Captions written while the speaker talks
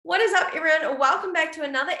What is up, everyone? Welcome back to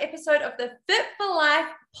another episode of the Fit for Life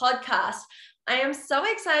podcast. I am so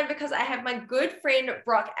excited because I have my good friend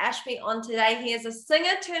Brock Ashby on today. He is a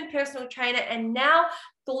singer turned personal trainer and now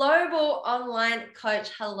global online coach.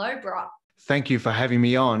 Hello, Brock. Thank you for having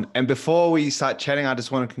me on. And before we start chatting, I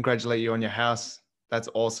just want to congratulate you on your house. That's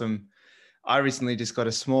awesome. I recently just got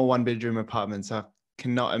a small 1-bedroom apartment, so I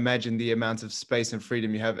cannot imagine the amount of space and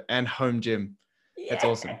freedom you have and home gym. That's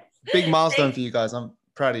awesome. Big milestone for you guys. I'm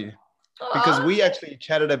proud of you. Because we actually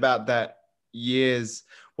chatted about that years,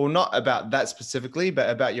 well, not about that specifically, but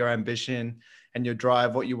about your ambition and your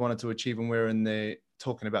drive, what you wanted to achieve when we were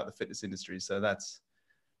talking about the fitness industry. So that's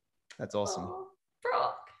awesome.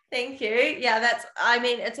 Brock, thank you. Yeah,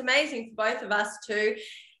 it's amazing for both of us to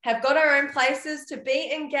have got our own places, to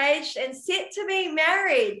be engaged and set to be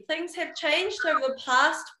married. Things have changed over the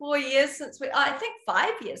past 4 years I think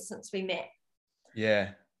 5 years since we met. Yeah,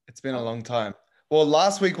 it's been a long time. Well,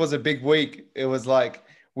 last week was a big week. It was like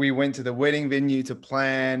we went to the wedding venue to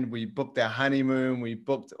plan. We booked our honeymoon. We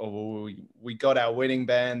got our wedding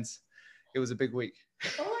bands. It was a big week.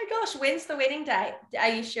 Oh my gosh, when's the wedding date? Are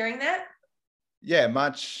you sharing that? Yeah,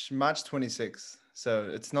 March 26th. So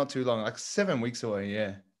it's not too long, like 7 weeks away.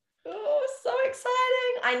 Yeah. Oh, so exciting.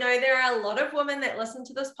 I know there are a lot of women that listen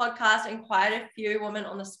to this podcast and quite a few women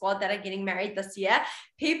on the squad that are getting married this year.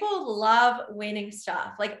 People love wedding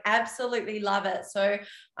stuff, like absolutely love it. So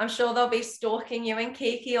I'm sure they'll be stalking you and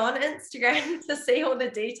Kiki on Instagram to see all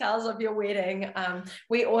the details of your wedding.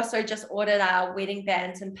 We also just ordered our wedding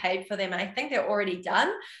bands and paid for them. I think they're already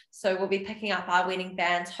done. So we'll be picking up our wedding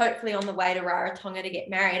bands, hopefully on the way to Rarotonga to get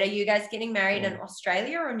married. Are you guys getting married in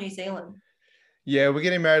Australia or New Zealand? Yeah, we're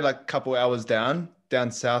getting married like a couple hours down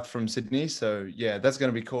south from Sydney. So yeah, that's going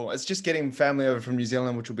to be cool. It's just getting family over from New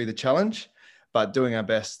Zealand, which will be the challenge, but doing our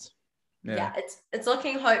best. Yeah, it's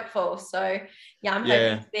looking hopeful. So yeah, I'm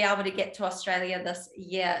hoping to be able to get to Australia this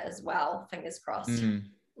year as well. Fingers crossed. Mm.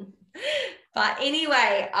 But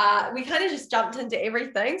anyway, we kind of just jumped into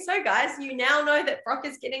everything. So guys, you now know that Brock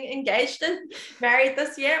is getting engaged and married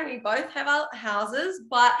this year, and we both have our houses.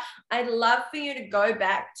 But I'd love for you to go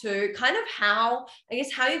back to kind of how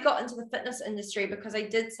you got into the fitness industry, because I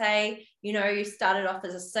did say, you started off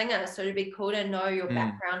as a singer. So it'd be cool to know your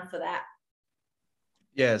background for that.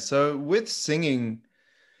 Yeah. So with singing,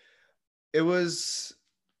 it was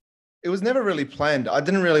never really planned. I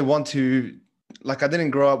didn't really want to, I didn't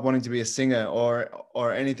grow up wanting to be a singer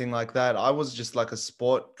or anything like that. I was just like a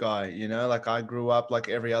sport guy, I grew up like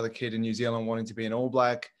every other kid in New Zealand wanting to be an All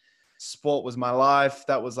Black. Sport was my life.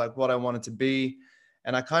 That was like what I wanted to be.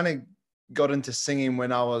 And I kind of got into singing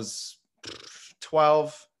when I was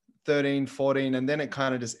 12, 13, 14, and then it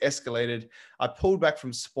kind of just escalated. I pulled back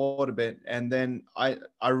from sport a bit, and then I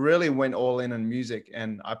really went all in on music,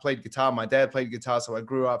 and I played guitar. My dad played guitar, so I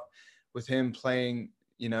grew up with him playing,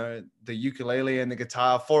 the ukulele and the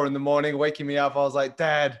guitar, 4 a.m, waking me up. I was like,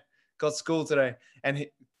 Dad, got school today. And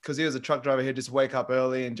because he was a truck driver, he'd just wake up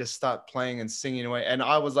early and just start playing and singing away. And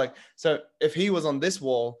I was like, so if he was on this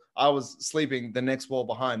wall, I was sleeping the next wall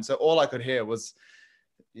behind. So all I could hear was,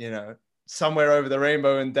 Somewhere Over the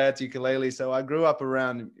Rainbow and Dad's ukulele. So I grew up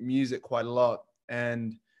around music quite a lot.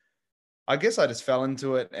 And I guess I just fell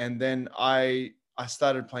into it. And then I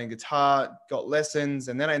started playing guitar, got lessons,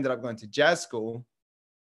 and then I ended up going to jazz school.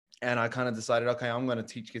 And I kind of decided, okay, I'm going to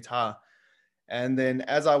teach guitar. And then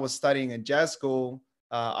as I was studying at jazz school,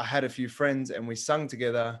 I had a few friends and we sung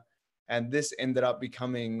together. And this ended up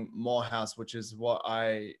becoming Morehouse, which is what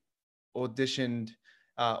I auditioned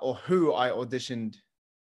who I auditioned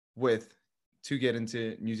with to get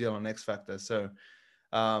into New Zealand X Factor. So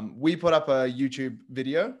we put up a YouTube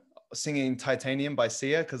video singing Titanium by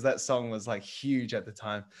Sia, because that song was like huge at the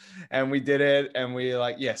time. And we did it, and we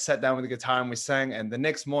sat down with the guitar and we sang. And the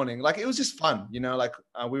next morning, it was just fun, we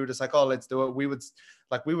were just like, oh, let's do it. We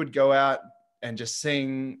would go out and just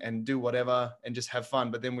sing and do whatever and just have fun.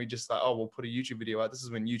 But then we just like, oh, we'll put a YouTube video out. This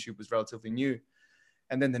is when YouTube was relatively new.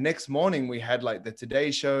 And then the next morning we had the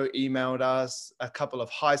Today Show emailed us, a couple of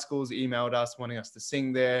high schools emailed us wanting us to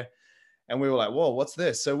sing there. And we were like, whoa, what's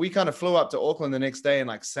this? So we kind of flew up to Auckland the next day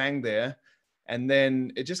and sang there. And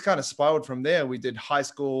then it just kind of spiraled from there. We did high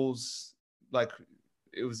schools.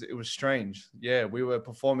 It was strange. Yeah. We were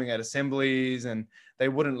performing at assemblies and they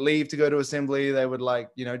wouldn't leave to go to assembly. They would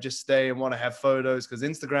just stay and want to have photos because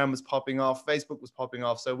Instagram was popping off. Facebook was popping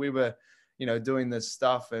off. So we were, doing this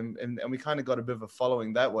stuff and we kind of got a bit of a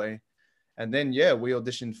following that way. And then, we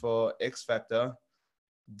auditioned for X Factor,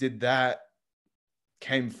 did that,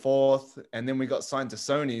 came fourth, and then we got signed to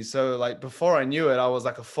Sony. So before I knew it, I was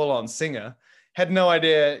like a full-on singer. Had no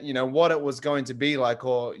idea, what it was going to be like,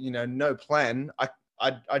 or, no plan.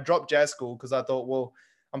 I dropped jazz school because I thought, well,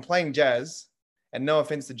 I'm playing jazz, and no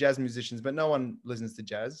offense to jazz musicians, but no one listens to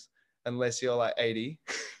jazz unless you're like 80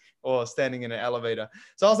 or standing in an elevator.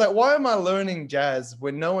 So I was like, why am I learning jazz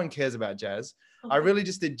when no one cares about jazz? I really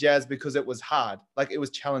just did jazz because it was hard, like it was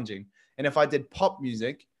challenging. And if I did pop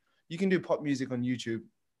music, you can do pop music on YouTube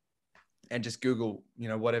and just Google, you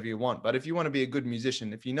know, whatever you want. But if you want to be a good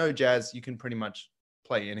musician, if you know jazz, you can pretty much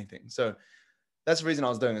play anything. So that's the reason I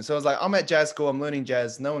was doing it. So I was like, I'm at jazz school, I'm learning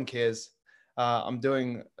jazz, no one cares. I'm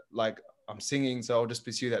doing like, I'm singing, so I'll just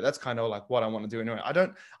pursue that. That's kind of like what I want to do anyway.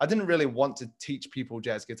 I didn't really want to teach people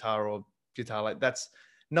jazz guitar or guitar. Like that's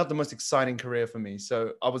not the most exciting career for me.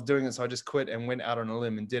 So I was doing it. So I just quit and went out on a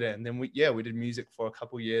limb and did it. And then we did music for a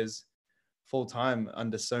couple years full time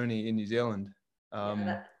under Sony in New Zealand.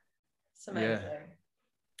 That's amazing. Yeah.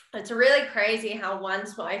 It's really crazy how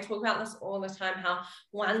I talk about this all the time, how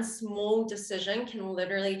one small decision can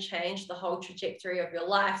literally change the whole trajectory of your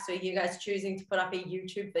life. So you guys choosing to put up a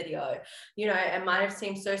YouTube video, you know, it might have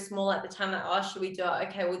seemed so small at the time, like, oh, should we do it?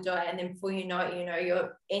 Okay, we'll do it. And then before you know it, you know,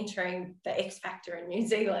 you're entering the X Factor in New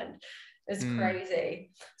Zealand. It's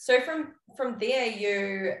crazy. So from there,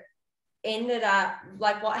 you ended up,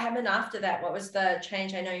 like, what happened after that? What was the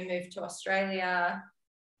change? I know you moved to Australia.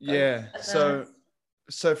 Yeah.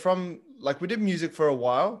 So from like, we did music for a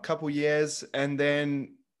while, couple years, and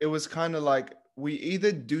then it was kind of like, we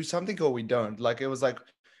either do something or we don't. Like, it was like,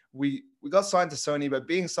 we got signed to Sony, but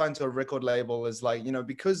being signed to a record label is like, you know,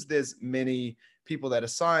 because there's many people that are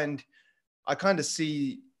signed, I kind of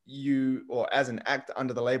see you, or as an act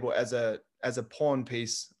under the label, as a pawn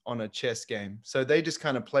piece on a chess game. So they just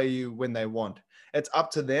kind of play you when they want. It's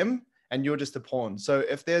up to them, and you're just a pawn. So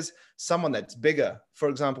if there's someone that's bigger, for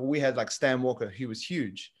example, we had like Stan Walker, he was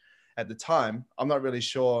huge at the time. I'm not really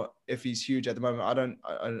sure if he's huge at the moment. I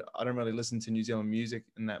don't really listen to New Zealand music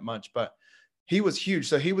in that much, but he was huge.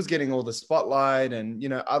 So he was getting all the spotlight, and, you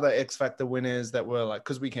know, other X Factor winners that were like,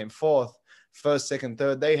 cause we came fourth, first, second,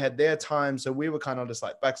 third, they had their time. So we were kind of just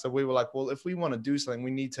like back. So we were like, well, if we want to do something,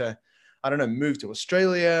 we need to, I don't know, move to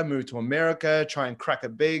Australia, move to America, try and crack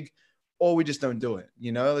it big, or we just don't do it,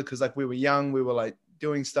 you know, because like we were young, we were like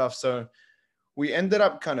doing stuff. So we ended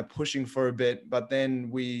up kind of pushing for a bit, but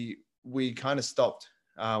then we kind of stopped.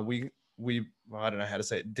 We well, I don't know how to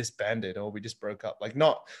say it, disbanded, or we just broke up. Like,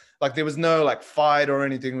 not like there was no like fight or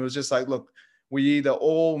anything. It was just like, look, we either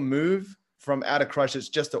all move from out of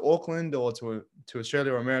Christchurch just to Auckland or to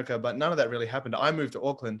Australia or America, but none of that really happened. I moved to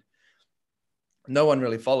Auckland. No one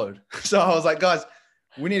really followed. So I was like, guys,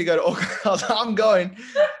 we need to go to Auckland. I was like, I'm going.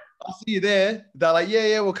 I'll see you there. They're like,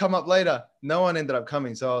 yeah, we'll come up later. No one ended up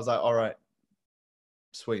coming. So I was like, all right,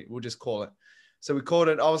 sweet. We'll just call it. So we called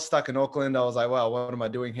it. I was stuck in Auckland. I was like, wow, what am I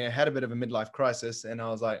doing here? Had a bit of a midlife crisis. And I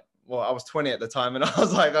was like, well, I was 20 at the time. And I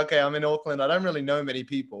was like, okay, I'm in Auckland. I don't really know many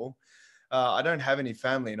people. I don't have any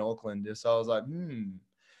family in Auckland. So I was like,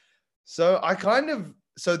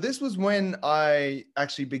 So this was when I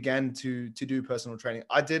actually began to do personal training.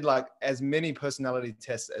 I did like as many personality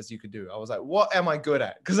tests as you could do. I was like, what am I good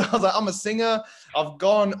at? Because I was like, I'm a singer. I've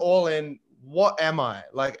gone all in. What am I?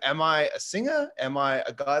 Like, am I a singer? Am I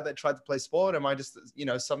a guy that tried to play sport? Am I just, you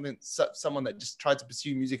know, someone that just tried to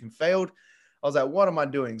pursue music and failed? I was like, what am I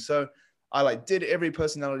doing? So I like did every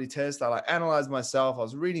personality test. I like analyzed myself. I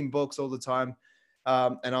was reading books all the time.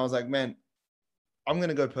 And I was like, man, I'm going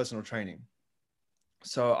to go personal training.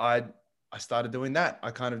 So I started doing that. I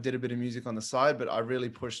kind of did a bit of music on the side, but I really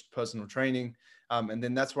pushed personal training. And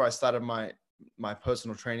then that's where I started my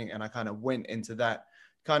personal training. And I kind of went into that,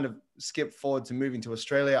 kind of skipped forward to moving to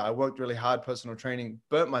Australia. I worked really hard, personal training,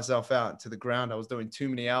 burnt myself out to the ground. I was doing too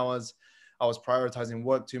many hours. I was prioritizing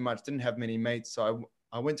work too much, didn't have many mates. So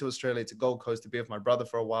I went to Australia, to Gold Coast, to be with my brother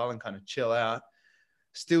for a while and kind of chill out.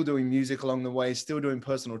 Still doing music along the way, still doing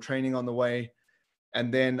personal training on the way.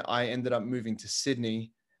 And then I ended up moving to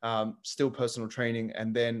Sydney, still personal training.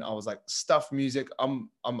 And then I was like, stuff music. I'm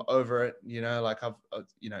over it. You know, like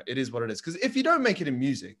you know, it is what it is. Because if you don't make it in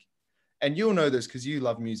music, and you'll know this because you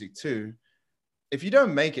love music too, if you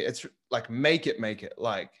don't make it, it's like, make it.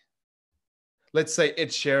 Like, let's say Ed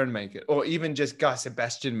Sheeran make it, or even just Guy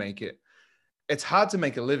Sebastian make it. It's hard to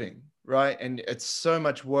make a living, right? And it's so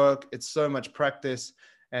much work. It's so much practice.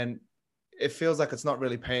 And it feels like it's not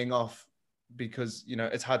really paying off, because, you know,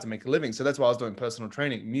 it's hard to make a living. So that's why I was doing personal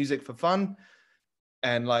training, music for fun,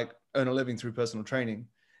 and like earn a living through personal training.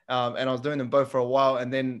 And I was doing them both for a while.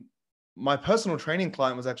 And then my personal training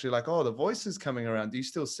client was actually like, oh, the voice is coming around. Do you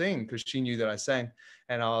still sing? Because she knew that I sang.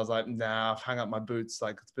 And I was like, nah, I've hung up my boots.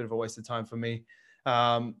 Like, it's a bit of a waste of time for me.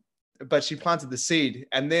 But she planted the seed.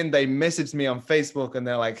 And then they messaged me on Facebook and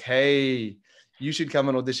they're like, hey, you should come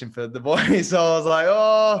and audition for The Voice. So I was like,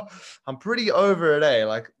 oh, I'm pretty over it, eh?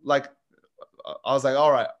 Like I was like,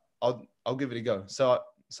 all right, I'll give it a go. So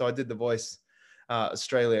I did The Voice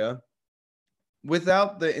Australia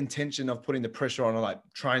without the intention of putting the pressure on or like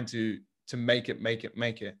trying to make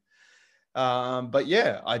it. But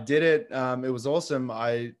yeah, I did it. It was awesome.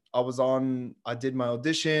 I did my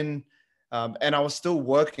audition. And I was still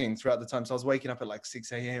working throughout the time. So I was waking up at like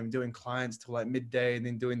 6 a.m. doing clients till like midday, and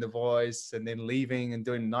then doing The Voice, and then leaving and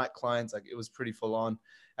doing night clients. Like it was pretty full on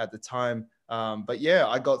at the time. But yeah,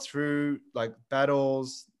 I got through like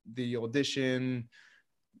battles, the audition,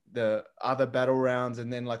 the other battle rounds,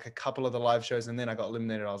 and then like a couple of the live shows. And then I got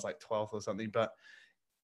eliminated. I was like 12th or something. But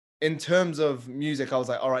in terms of music, I was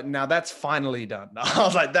like, all right, now that's finally done. I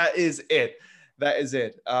was like, that is it. That is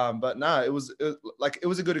it. But no, it was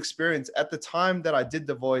a good experience. At the time that I did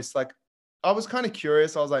The Voice, like I was kind of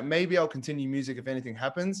curious. I was like, maybe I'll continue music if anything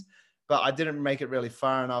happens, but I didn't make it really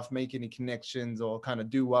far enough, make any connections or kind of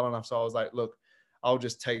do well enough. So I was like, look, I'll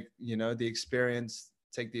just take, the experience,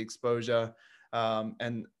 take the exposure.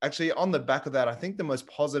 And actually on the back of that, I think the most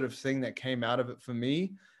positive thing that came out of it for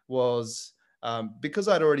me was, because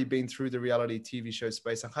I'd already been through the reality TV show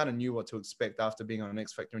space, I kind of knew what to expect after being on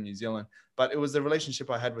X Factor in New Zealand. But it was the relationship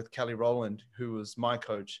I had with Kelly Rowland, who was my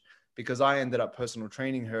coach, because I ended up personal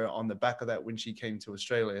training her on the back of that when she came to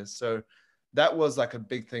Australia. So that was like a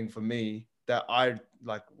big thing for me that I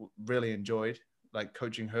like really enjoyed. Like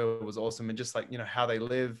coaching her was awesome, and just like, how they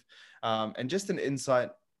live, and just an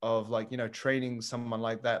insight of like, training someone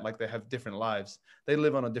like that, like they have different lives. They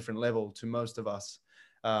live on a different level to most of us.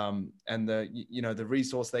 And the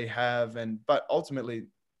resource they have, but ultimately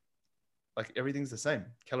like everything's the same.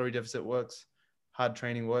 Calorie deficit works, hard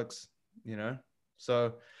training works,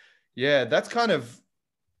 so yeah, that's kind of,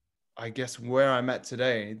 I guess, where I'm at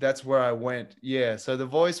today. That's where I went. Yeah. So The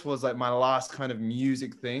Voice was like my last kind of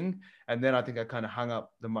music thing. And then I think I kind of hung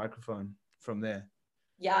up the microphone from there.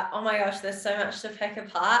 Yeah. Oh my gosh, there's so much to pick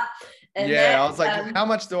apart. And yeah, that, I was like, how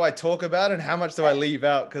much do I talk about and how much do I leave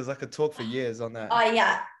out? Because I could talk for years on that. Oh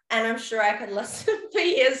yeah. And I'm sure I could listen for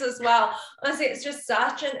years as well. Honestly, it's just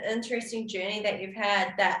such an interesting journey that you've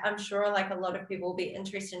had that I'm sure like a lot of people will be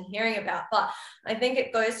interested in hearing about. But I think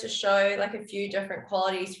it goes to show like a few different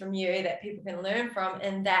qualities from you that people can learn from,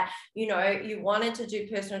 and that, you wanted to do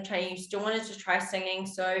personal training, you still wanted to try singing.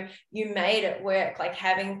 So you made it work, like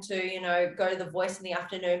having to, go to The Voice in the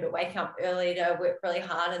afternoon, but waking up early to work really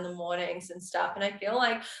hard in the mornings and stuff. And I feel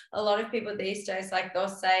like a lot of people these days, like they'll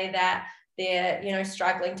say that they're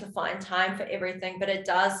struggling to find time for everything, but it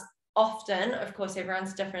does often, of course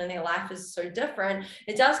everyone's different and their life is so different,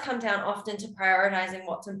 it does come down often to prioritizing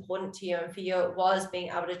what's important to you. And for you it was being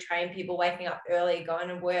able to train people, waking up early, going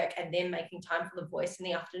to work, and then making time for The Voice in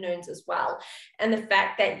the afternoons as well. And the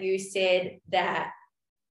fact that you said that,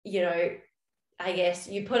 I guess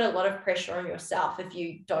you put a lot of pressure on yourself if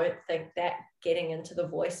you don't think that getting into The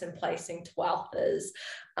Voice and placing 12th is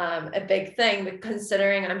a big thing, but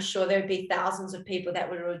considering I'm sure there'd be thousands of people that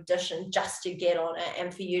would audition just to get on it,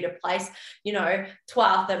 and for you to place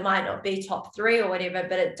 12th, it might not be top 3 or whatever,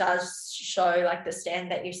 but it does show like the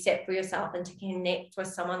stand that you set for yourself, and to connect with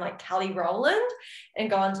someone like Kelly Rowland and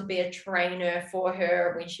go on to be a trainer for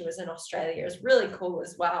her when she was in Australia is really cool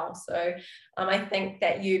as well. So I think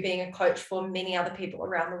that you being a coach for many other people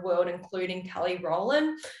around the world, including Kelly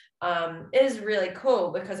Rowland, is really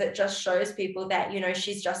cool, because it just shows people that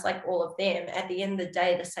she's just like all of them. At the end of the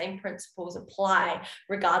day, the same principles apply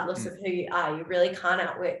regardless of who you are. You really can't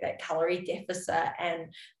outwork that calorie deficit,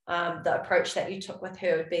 and the approach that you took with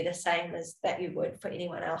her would be the same as that you would for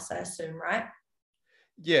anyone else, I assume, right?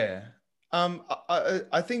 Yeah.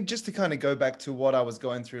 I think just to kind of go back to what I was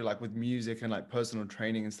going through, like with music and like personal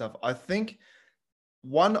training and stuff, I think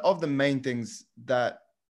one of the main things that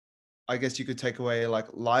I guess you could take away like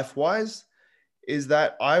life-wise is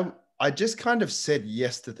that I just kind of said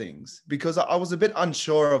yes to things because I was a bit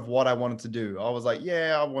unsure of what I wanted to do. I was like,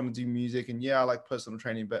 yeah, I want to do music, and yeah, I like personal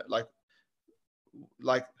training, but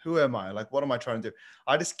like who am I? Like, what am I trying to do?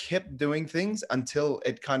 I just kept doing things until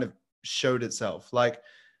it kind of showed itself. Like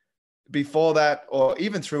before that, or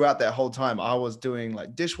even throughout that whole time, I was doing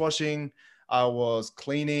like dishwashing, I was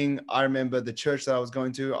cleaning. I remember the church that I was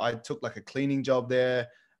going to, I took like a cleaning job there.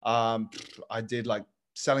 I did like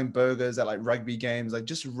selling burgers at like rugby games, like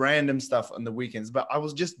just random stuff on the weekends, but I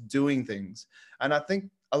was just doing things. And I think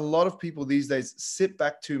a lot of people these days sit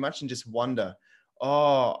back too much and just wonder,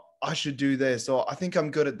 oh, I should do this, or I think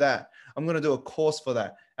I'm good at that, I'm going to do a course for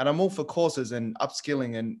that. And I'm all for courses and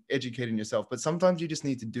upskilling and educating yourself, but sometimes you just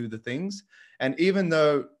need to do the things. And even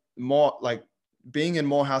though more like being in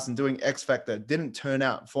Morehouse and doing X Factor didn't turn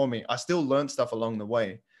out for me. I still learned stuff along the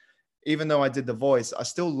way. Even though I did The Voice, I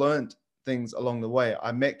still learned things along the way.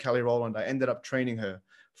 I met Kelly Rowland. I ended up training her.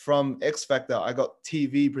 From X Factor, I got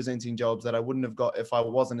TV presenting jobs that I wouldn't have got if I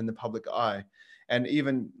wasn't in the public eye. And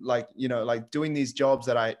even like, you know, like doing these jobs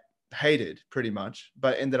that I hated pretty much,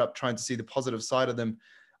 but ended up trying to see the positive side of them.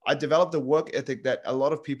 I developed a work ethic that a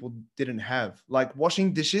lot of people didn't have. Like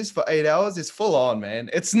washing dishes for 8 hours is full on, man.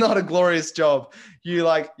 It's not a glorious job. You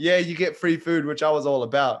like, yeah, you get free food, which I was all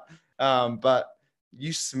about. But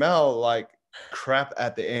you smell like crap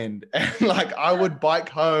at the end. And like I would bike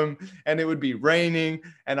home and it would be raining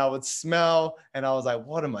and I would smell and I was like,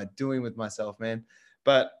 what am I doing with myself, man?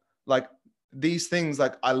 But like these things,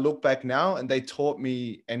 like I look back now and they taught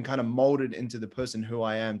me and kind of molded into the person who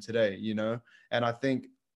I am today, you know? And I think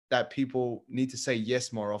that people need to say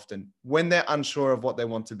yes more often when they're unsure of what they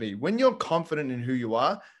want to be. When you're confident in who you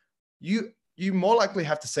are, you more likely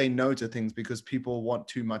have to say no to things because people want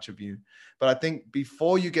too much of you. But I think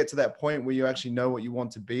before you get to that point where you actually know what you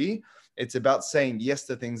want to be, it's about saying yes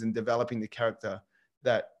to things and developing the character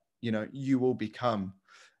that, you know, you will become.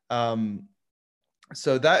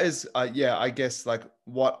 So that is, yeah, I guess like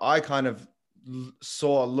what I kind of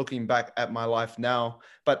saw looking back at my life now.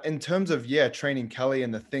 But in terms of, yeah, training Kelly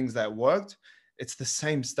and the things that worked, it's the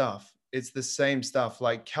same stuff. It's the same stuff.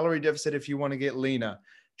 Like calorie deficit if you want to get leaner,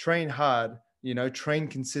 train hard, you know, train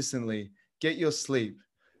consistently, get your sleep,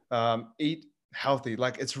 eat healthy.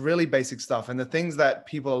 Like it's really basic stuff. And the things that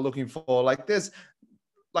people are looking for, like there's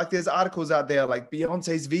articles out there like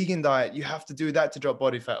Beyonce's vegan diet, you have to do that to drop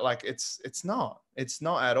body fat. Like it's not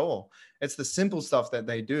at all. It's the simple stuff that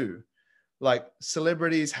they do. Like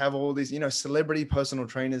celebrities have all these, you know, celebrity personal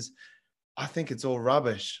trainers. I think it's all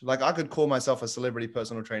rubbish. Like I could call myself a celebrity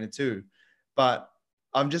personal trainer too, but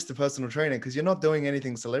I'm just a personal trainer because you're not doing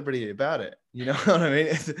anything celebrity about it. You know what I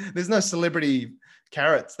mean? There's no celebrity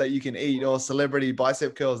carrots that you can eat or celebrity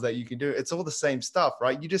bicep curls that you can do. It's all the same stuff,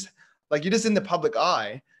 right? You're just in the public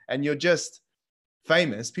eye and you're just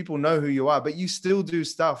famous. People know who you are, but you still do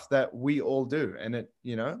stuff that we all do. And it,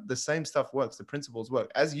 you know, the same stuff works. The principles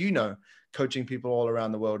work, as you know, coaching people all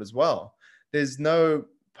around the world as well. There's no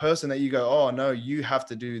person that you go, oh no, you have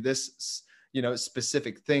to do this, you know,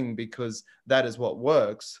 specific thing because that is what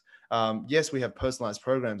works. Yes, we have personalized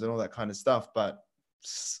programs and all that kind of stuff, but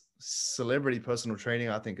celebrity personal training,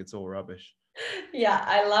 I think it's all rubbish. Yeah,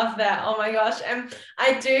 I love that. Oh my gosh. And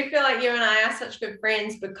I do feel like you and I are such good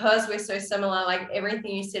friends because we're so similar. Like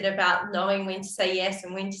everything you said about knowing when to say yes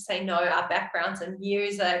and when to say no, our backgrounds in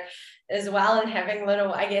music as well, and having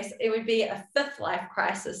little, I guess it would be a fifth life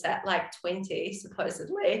crisis at like 20,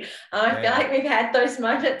 supposedly. I feel like we've had those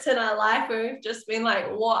moments in our life where we've just been like,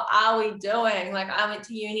 what are we doing? Like I went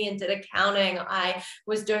to uni and did accounting. I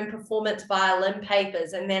was doing performance violin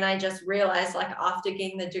papers. And then I just realized like after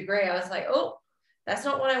getting the degree, I was like, oh, that's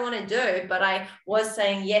not what I want to do. But I was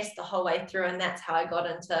saying yes the whole way through. And that's how I got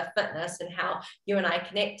into fitness and how you and I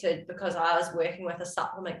connected, because I was working with a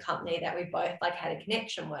supplement company that we both like had a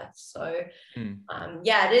connection with. So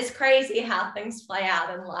yeah, it is crazy how things play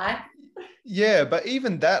out in life. Yeah, but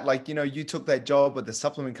even that, like, you know, you took that job with the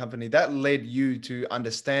supplement company, that led you to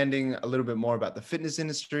understanding a little bit more about the fitness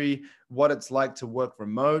industry, what it's like to work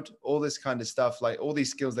remote, all this kind of stuff, like all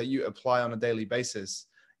these skills that you apply on a daily basis.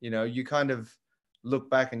 You know, you kind of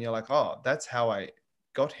look back and you're like, oh, that's how I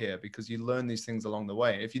got here, because you learn these things along the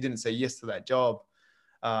way. If you didn't say yes to that job,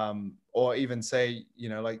 or even say, you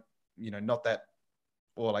know, like, you know, not that,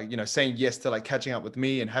 or like, you know, saying yes to like catching up with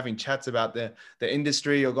me and having chats about the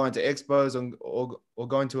industry, or going to expos, or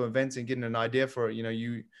going to events and getting an idea for it,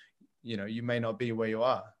 you may not be where you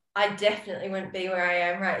are. I definitely wouldn't be where I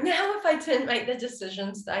am right now if I didn't make the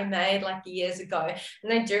decisions that I made like years ago.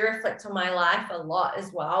 And I do reflect on my life a lot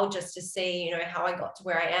as well, just to see, you know, how I got to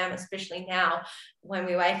where I am, especially now when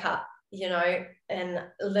we wake up, you know, and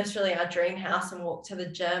literally our dream house and walk to the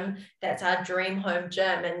gym. That's our dream home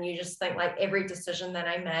gym. And you just think like every decision that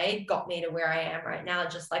I made got me to where I am right now,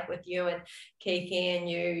 just like with you and Kiki and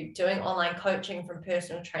you doing online coaching from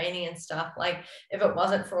personal training and stuff. Like if it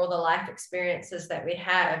wasn't for all the life experiences that we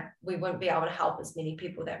have, we wouldn't be able to help as many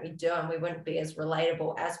people that we do, and we wouldn't be as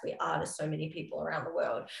relatable as we are to so many people around the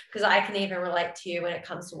world. Because I can even relate to you when it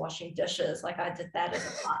comes to washing dishes. Like I did that as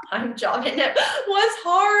a part-time job and it was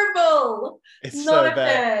horrible. It's so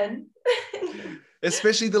bad.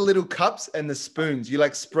 Especially the little cups and the spoons. You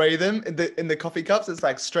like spray them in the coffee cups. It's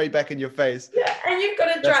like straight back in your face. Yeah, and you've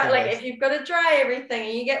got to That's dry, the like worst. if you've got to dry everything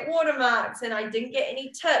and you get watermarks, and I didn't get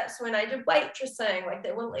any tips when I did waitressing, like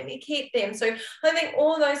they wouldn't let me keep them. So I think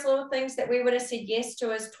all those little things that we would have said yes to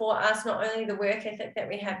has taught us not only the work ethic that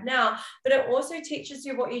we have now, but it also teaches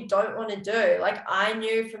you what you don't want to do. Like I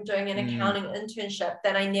knew from doing an accounting internship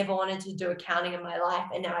that I never wanted to do accounting in my life,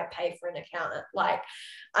 and now I pay for an accountant. Like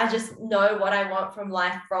I just know what I want from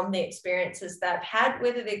life from the experiences that I've had,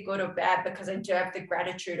 whether they're good or bad, because I do have the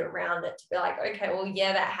gratitude around it to be like, okay, well,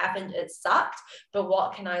 yeah, that happened. It sucked, but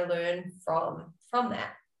what can I learn from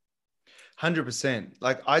that? 100%.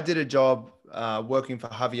 Like I did a job working for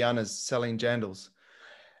Javiana's selling jandals,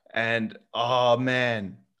 and oh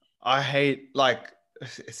man, I hate like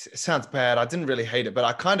it sounds bad. I didn't really hate it, but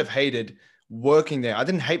I kind of hated working there. I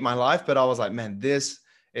didn't hate my life, but I was like, man, this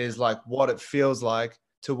is like what it feels like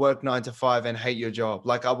to work 9 to 5 and hate your job.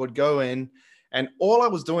 Like I would go in and all I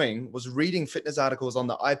was doing was reading fitness articles on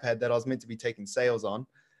the iPad that I was meant to be taking sales on.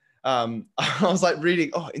 I was like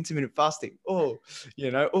reading, oh, intermittent fasting, oh,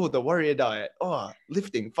 oh, the warrior diet, oh,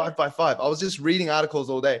 lifting 5 by 5. I was just reading articles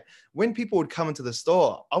all day. When people would come into the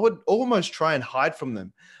store, I would almost try and hide from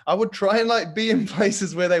them. I would try and like be in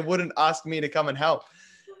places where they wouldn't ask me to come and help.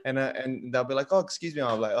 And they'll be like, oh, excuse me.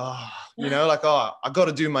 I'm like, oh, like, oh, I got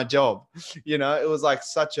to do my job. It was like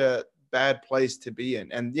such a bad place to be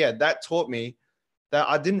in. And yeah, that taught me that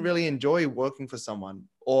I didn't really enjoy working for someone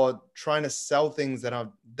or trying to sell things that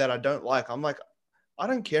I don't like. I'm like, I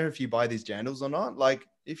don't care if you buy these jandals or not. Like,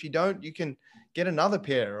 if you don't, you can get another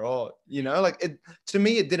pair or, like it, to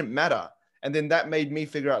me, it didn't matter. And then that made me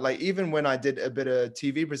figure out, like, even when I did a bit of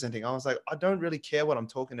TV presenting, I was like, I don't really care what I'm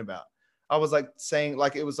talking about. I was like saying,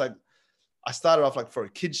 like, it was like, I started off like for a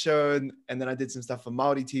kid show and then I did some stuff for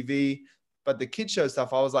Maori TV. But the kid show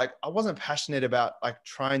stuff, I was like, I wasn't passionate about like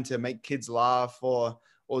trying to make kids laugh or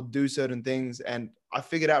do certain things. And I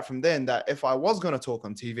figured out from then that if I was going to talk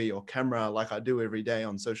on TV or camera, like I do every day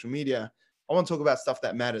on social media, I want to talk about stuff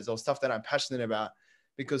that matters or stuff that I'm passionate about.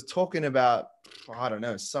 Because talking about, I don't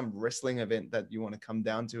know, some wrestling event that you want to come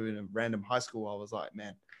down to in a random high school, I was like,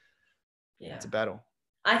 man, Yeah. it's a battle.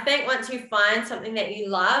 I think once you find something that you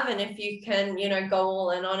love, and if you can, go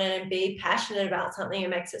all in on it and be passionate about something,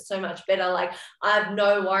 it makes it so much better. Like I have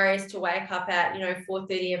no worries to wake up at,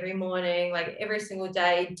 4:30 every morning, like every single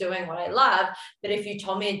day doing what I love. But if you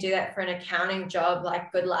told me to do that for an accounting job,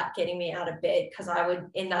 like good luck getting me out of bed, because I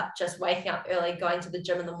would end up just waking up early, going to the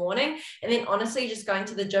gym in the morning, and then honestly just going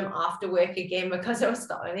to the gym after work again, because it was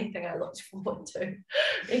the only thing I looked forward to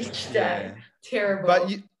each day. Yeah. Terrible.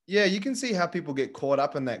 But yeah, you can see how people get caught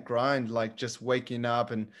up in that grind, like just waking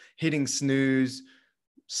up and hitting snooze,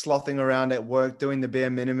 slothing around at work, doing the bare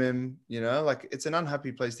minimum, like it's an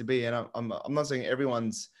unhappy place to be. And I'm not saying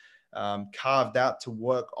everyone's carved out to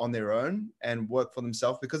work on their own and work for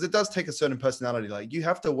themselves, because it does take a certain personality. Like you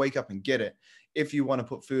have to wake up and get it if you want to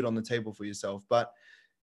put food on the table for yourself. But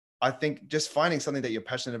I think just finding something that you're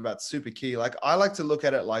passionate about is super key. Like I like to look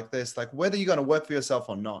at it like this, like whether you're going to work for yourself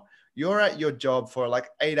or not, you're at your job for like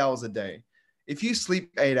 8 hours a day. If you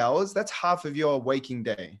sleep 8 hours, that's half of your waking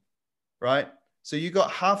day, right? So you got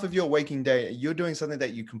half of your waking day. You're doing something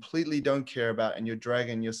that you completely don't care about and you're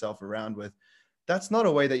dragging yourself around with. That's not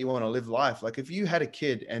a way that you want to live life. Like if you had a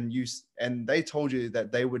kid and they told you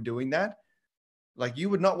that they were doing that, like you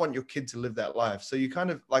would not want your kid to live that life. So you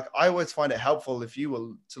kind of like, I always find it helpful if you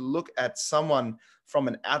were to look at someone from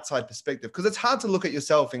an outside perspective, because it's hard to look at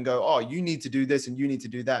yourself and go, oh, you need to do this and you need to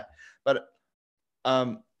do that. But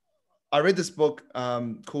I read this book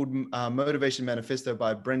called Motivation Manifesto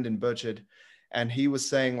by Brendan Burchard. And he was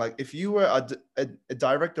saying, like, if you were a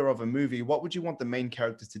director of a movie, what would you want the main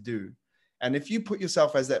characters to do? And if you put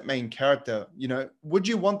yourself as that main character, would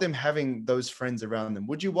you want them having those friends around them?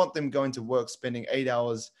 Would you want them going to work, spending 8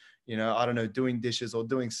 hours, I don't know, doing dishes or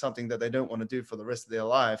doing something that they don't want to do for the rest of their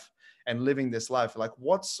life and living this life? Like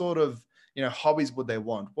what sort of, hobbies would they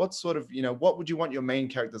want? What sort of, what would you want your main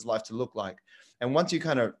character's life to look like? And once you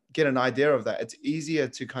kind of get an idea of that, it's easier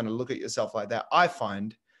to kind of look at yourself like that, I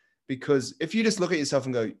find. Because if you just look at yourself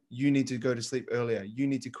and go, you need to go to sleep earlier, you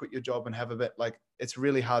need to quit your job and have a bit, like, it's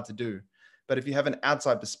really hard to do. But if you have an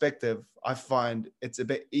outside perspective, I find it's a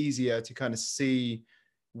bit easier to kind of see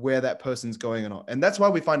where that person's going or not. And that's why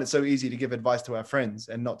we find it so easy to give advice to our friends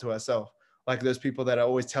and not to ourselves. Like those people that are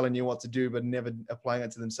always telling you what to do, but never applying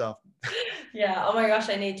it to themselves. Yeah. Oh my gosh,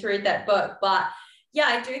 I need to read that book. But Yeah,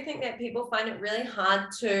 I do think that people find it really hard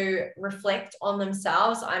to reflect on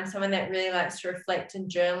themselves. I'm someone that really likes to reflect and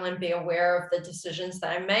journal and be aware of the decisions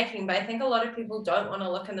that I'm making. But I think a lot of people don't want to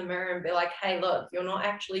look in the mirror and be like, hey, look, you're not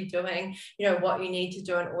actually doing, what you need to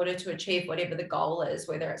do in order to achieve whatever the goal is,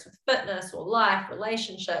 whether it's with fitness or life,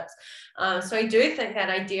 relationships. So I do think that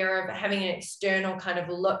idea of having an external kind of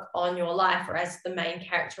look on your life, or as the main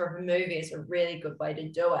character of a movie, is a really good way to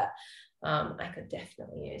do it. I could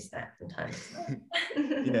definitely use that from time to time.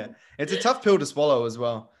 Yeah, it's a tough pill to swallow as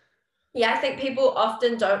well. Yeah, I think people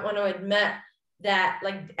often don't want to admit that,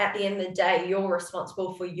 like, at the end of the day, you're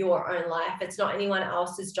responsible for your own life. It's not anyone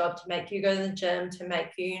else's job to make you go to the gym, to make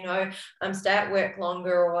you, stay at work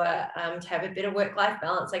longer, or to have a better work-life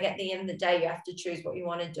balance. Like, at the end of the day, you have to choose what you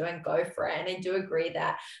want to do and go for it. And I do agree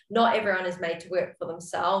that not everyone is made to work for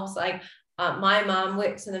themselves. Like, my mom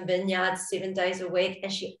works in a vineyard 7 days a week,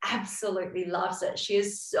 and she absolutely loves it. She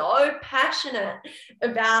is so passionate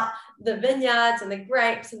about the vineyards and the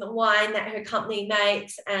grapes and the wine that her company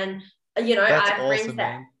makes. And, That's I have friends awesome,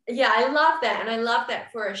 that, man. yeah, I love that. And I love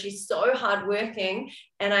that for her. She's so hardworking.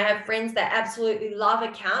 And I have friends that absolutely love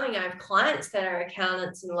accounting. I have clients that are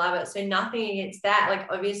accountants and love it. So nothing against that.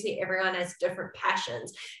 Like, obviously everyone has different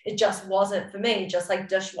passions. It just wasn't for me, just like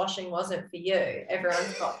dishwashing wasn't for you.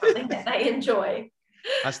 Everyone's got something that they enjoy.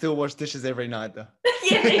 I still wash dishes every night though.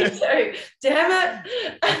 Yeah, me too. Damn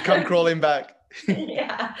it. I come crawling back.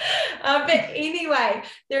 Yeah. But anyway,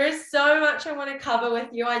 there is so much I want to cover with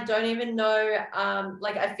you. I don't even know.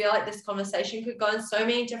 I feel like this conversation could go in so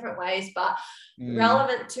many different ways, but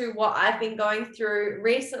relevant to what I've been going through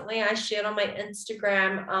recently, I shared on my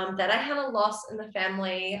Instagram that I had a loss in the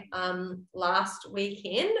family last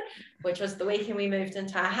weekend, which was the weekend we moved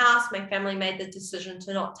into our house. My family made the decision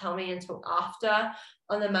to not tell me until after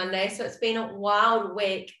on the Monday. So it's been a wild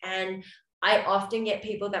week, and I often get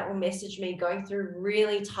people that will message me going through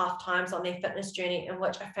really tough times on their fitness journey, in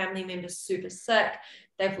which a family member's super sick.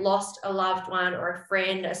 They've lost a loved one or a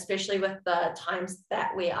friend, especially with the times that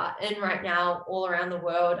we are in right now all around the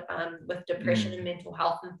world, with depression and mental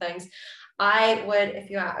health and things. I would, if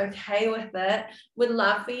you are okay with it, would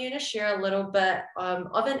love for you to share a little bit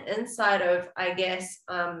of an insight of, I guess,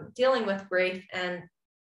 dealing with grief, and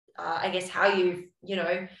I guess how you've,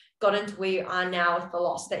 got into where you are now with the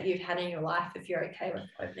loss that you've had in your life, if you're okay with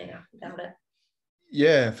opening up about it.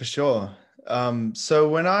 Yeah, for sure. So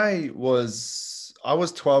when I was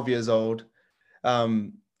 12 years old,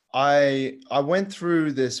 I went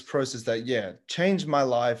through this process that changed my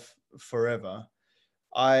life forever.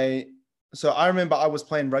 I remember I was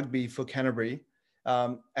playing rugby for Canterbury,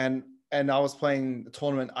 and I was playing a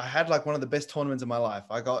tournament. I had like one of the best tournaments of my life.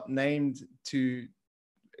 I got named to,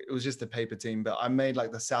 it was just a paper team, but I made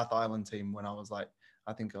like the South Island team when I was like,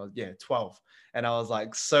 I think I was 12, and I was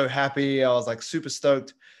like so happy. I was like super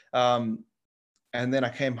stoked. And then I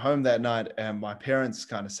came home that night, and my parents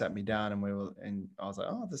kind of sat me down, and I was like,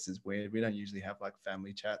 oh, this is weird. We don't usually have like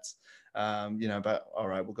family chats, but all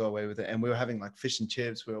right, we'll go away with it. And we were having like fish and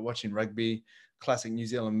chips. We were watching rugby, classic New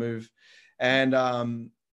Zealand move. And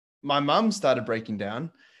my mum started breaking down,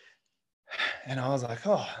 and I was like,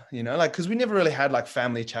 oh, cause we never really had like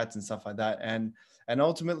family chats and stuff like that. And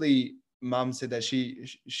ultimately mum said that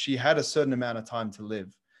she had a certain amount of time to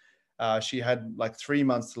live. She had like 3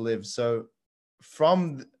 months to live. So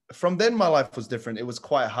from then, my life was different. It was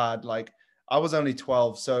quite hard. Like, I was only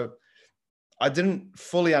 12, so I didn't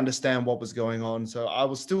fully understand what was going on. So I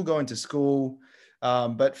was still going to school,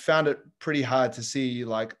 but found it pretty hard to see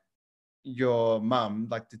like your mum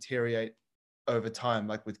like deteriorate over time,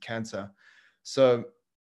 like with cancer. So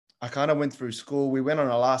I kind of went through school. We went on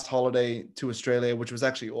our last holiday to Australia, which was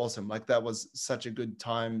actually awesome. Like, that was such a good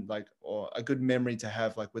time, like, or a good memory to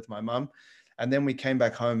have, like, with my mum. And then we came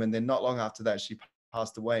back home, and then not long after that, she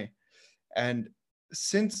passed away. And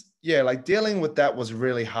since, like, dealing with that was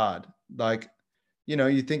really hard. Like,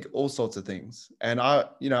 you think all sorts of things. And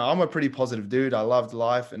I'm a pretty positive dude. I loved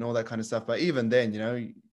life and all that kind of stuff. But even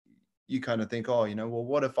then, you kind of think, oh, well,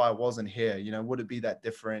 what if I wasn't here? Would it be that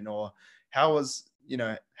different? Or how's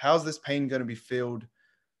this pain going to be filled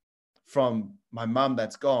from my mum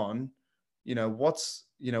that's gone? What's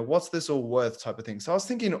this all worth, type of thing. So I was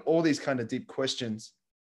thinking all these kind of deep questions.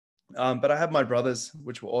 But I had my brothers,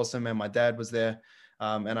 which were awesome, and my dad was there,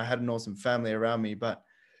 and I had an awesome family around me. But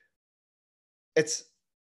it's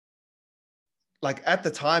like, at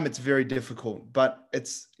the time, it's very difficult, but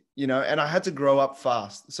it's, and I had to grow up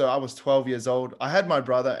fast. So I was 12 years old. I had my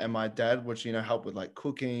brother and my dad, which, helped with like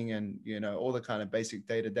cooking and, all the kind of basic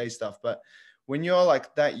day-to-day stuff. But when you're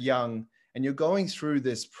like that young and you're going through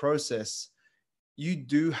this process, you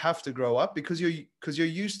do have to grow up because you're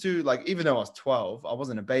used to, like, even though I was 12, I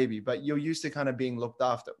wasn't a baby, but you're used to kind of being looked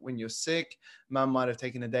after. When you're sick, mum might have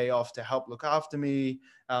taken a day off to help look after me.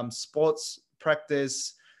 Sports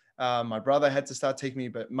practice, my brother had to start taking me,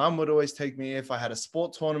 but mum would always take me. If I had a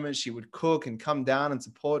sport tournament, she would cook and come down and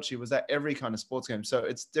support. She was at every kind of sports game. So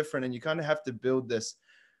it's different. And you kind of have to build this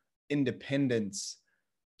independence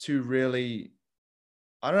to really,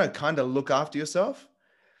 I don't know, kind of look after yourself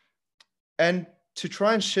and to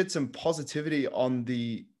try and shed some positivity on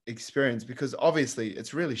the experience, because obviously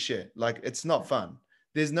it's really shit. Like, it's not fun.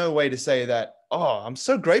 There's no way to say that, oh, I'm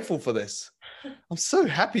so grateful for this. I'm so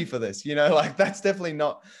happy for this. Like, that's definitely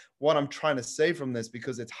not what I'm trying to say from this,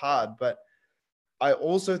 because it's hard. But I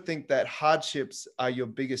also think that hardships are your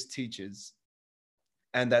biggest teachers,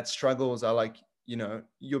 and that struggles are like,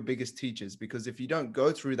 your biggest teachers, because if you don't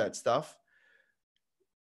go through that stuff,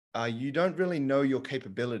 you don't really know your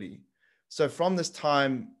capability. So from this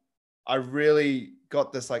time, I really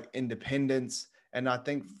got this like independence. And I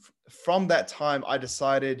think from that time, I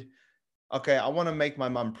decided, okay, I want to make my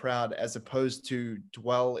mum proud, as opposed to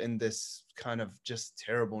dwell in this kind of just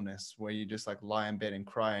terribleness where you just like lie in bed and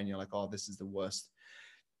cry and you're like, oh, this is the worst.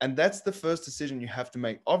 And that's the first decision you have to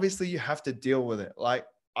make. Obviously, you have to deal with it. Like,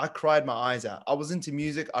 I cried my eyes out. I was into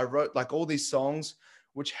music. I wrote like all these songs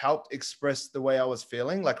which helped express the way I was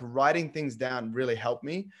feeling. Like, writing things down really helped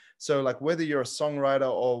me. So like, whether you're a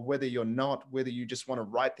songwriter or whether you're not, whether you just want to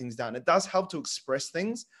write things down, it does help to express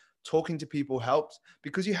things. Talking to people helps,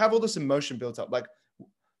 because you have all this emotion built up. Like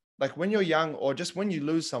when you're young, or just when you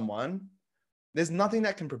lose someone, there's nothing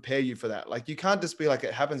that can prepare you for that. Like, you can't just be like,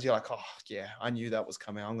 it happens, you're like, oh yeah, I knew that was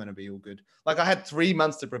coming, I'm going to be all good. Like, I had 3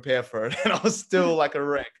 months to prepare for it and I was still like a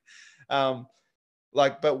wreck.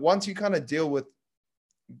 But once you kind of deal with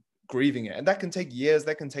grieving it, and that can take years,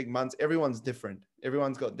 that can take months. Everyone's different.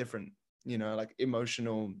 Everyone's got different, like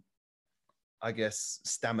emotional, I guess,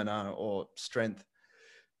 stamina or strength.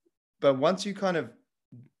 But once you kind of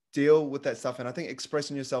deal with that stuff, and I think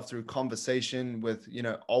expressing yourself through conversation with,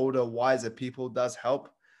 older, wiser people does help,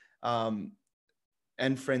 and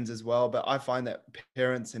friends as well. But I find that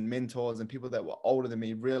parents and mentors and people that were older than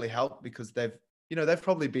me really help, because they've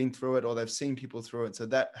probably been through it, or they've seen people through it. So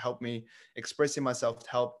that helped me. Expressing myself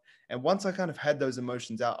helped. And once I kind of had those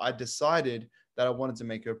emotions out, I decided that I wanted to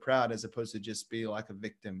make her proud, as opposed to just be like a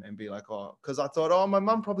victim and be like, oh, because I thought, oh, my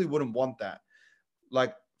mum probably wouldn't want that.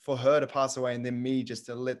 Like, for her to pass away and then me just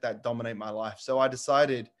to let that dominate my life. So I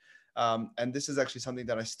decided, and this is actually something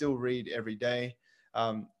that I still read every day.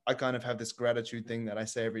 I kind of have this gratitude thing that I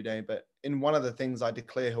say every day, but in one of the things I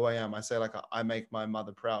declare who I am, I say like, I make my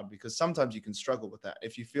mother proud, because sometimes you can struggle with that.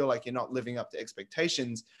 If you feel like you're not living up to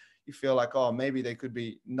expectations, you feel like, oh, maybe they could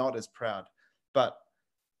be not as proud. But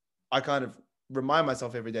I kind of remind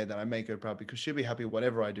myself every day that I make her proud, because she'll be happy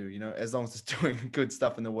whatever I do, as long as it's doing good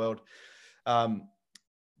stuff in the world.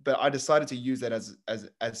 But I decided to use that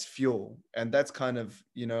as fuel. And that's kind of,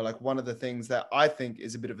 like one of the things that I think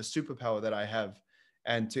is a bit of a superpower that I have.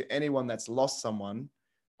 And to anyone that's lost someone,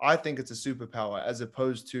 I think it's a superpower, as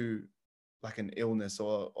opposed to like an illness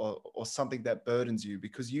or something that burdens you,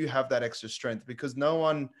 because you have that extra strength. Because no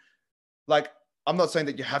one, like, I'm not saying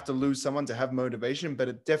that you have to lose someone to have motivation, but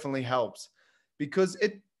it definitely helps, because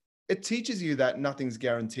it teaches you that nothing's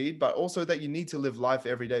guaranteed, but also that you need to live life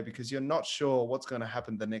every day, because you're not sure what's going to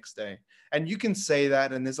happen the next day. And you can say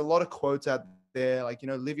that, and there's a lot of quotes out there, like,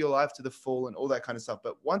 live your life to the full and all that kind of stuff.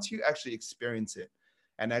 But once you actually experience it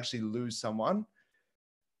and actually lose someone,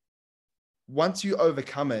 once you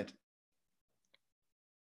overcome it,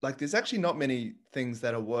 like, there's actually not many things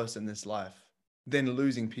that are worse in this life than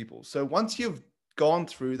losing people. So once you've gone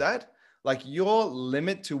through that, like, your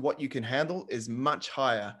limit to what you can handle is much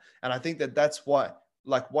higher. And I think that that's why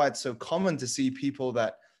it's so common to see people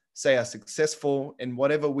that say are successful in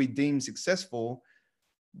whatever we deem successful,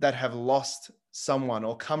 that have lost someone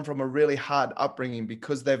or come from a really hard upbringing,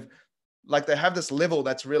 because they have this level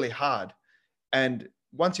that's really hard. And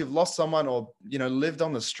once you've lost someone, or, lived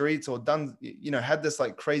on the streets, or done, had this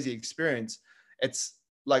like crazy experience, it's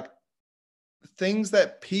like, things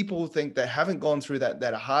that people think that haven't gone through that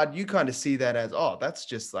are hard, you kind of see that as, oh, that's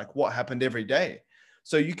just like what happened every day.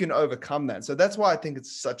 So you can overcome that. So that's why I think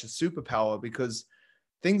it's such a superpower, because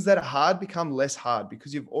things that are hard become less hard,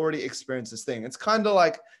 because you've already experienced this thing. It's kind of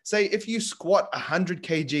like, say, if you squat 100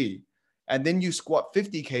 kg and then you squat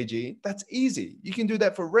 50 kg, that's easy. You can do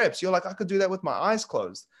that for reps. You're like, I could do that with my eyes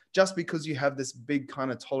closed, just because you have this big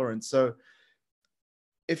kind of tolerance. So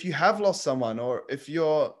if you have lost someone, or if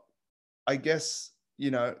you're, I guess,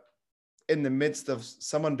 in the midst of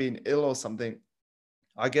someone being ill or something,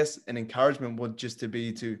 I guess an encouragement would just to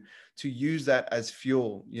be to use that as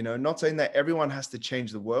fuel, not saying that everyone has to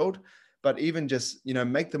change the world, but even just,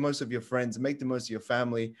 make the most of your friends, make the most of your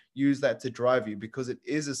family, use that to drive you, because it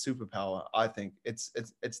is a superpower. I think it's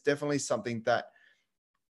definitely something that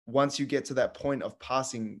once you get to that point of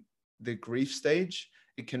passing the grief stage,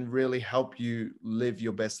 it can really help you live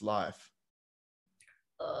your best life.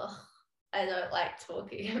 Ugh, I don't like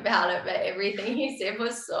talking about it, but everything you said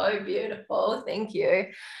was so beautiful. Thank you.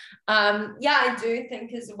 Yeah, I do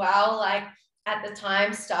think as well, like at the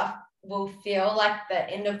time, stuff will feel like the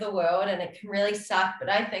end of the world and it can really suck. But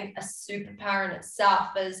I think a superpower in itself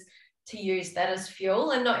is to use that as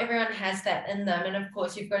fuel, and not everyone has that in them. And of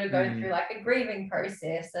course, you've got to go through like a grieving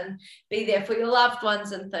process and be there for your loved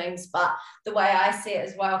ones and things. But the way I see it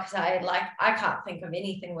as well, because I can't think of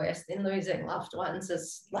anything worse than losing loved ones,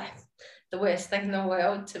 is like the worst thing in the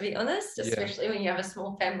world, to be honest, especially when you have a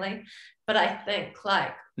small family. But I think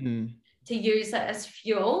like to use it as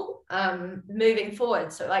fuel moving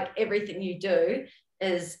forward. So like everything you do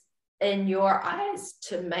is in your eyes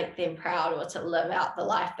to make them proud or to live out the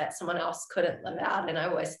life that someone else couldn't live out. And I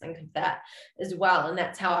always think of that as well. And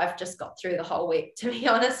that's how I've just got through the whole week, to be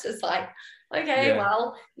honest. It's like, okay,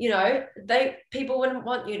 well, people wouldn't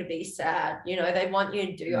want you to be sad. They want you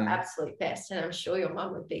to do your absolute best. And I'm sure your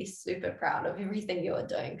mum would be super proud of everything you're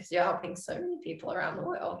doing because you're helping so many people around the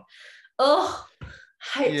world. Oh,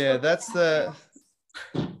 it's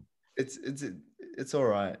all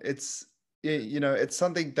right. It's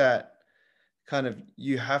something that kind of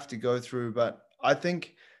you have to go through, but I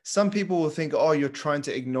think some people will think, oh, you're trying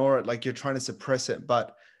to ignore it, like you're trying to suppress it,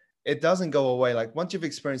 but it doesn't go away. Like once you've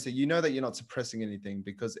experienced it, that you're not suppressing anything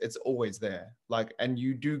because it's always there. Like, and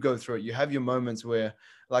you do go through it. You have your moments where,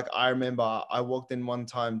 like, I remember I walked in one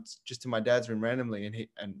time just to my dad's room randomly,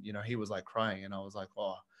 and he was like crying, and I was like,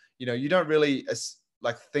 oh, you don't really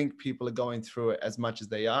like think people are going through it as much as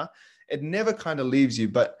they are. It never kind of leaves you,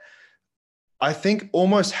 but I think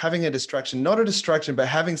almost having a distraction, not a distraction, but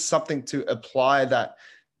having something to apply that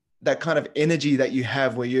kind of energy that you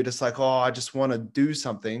have where you're just like, oh, I just want to do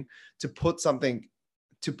something, to put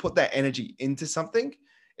that energy into something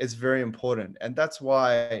is very important. And that's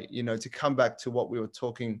why, to come back to what we were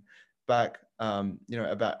talking back,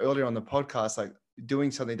 about earlier on the podcast, like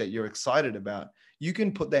doing something that you're excited about, you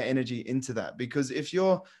can put that energy into that. Because if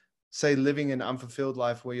you're, say, living an unfulfilled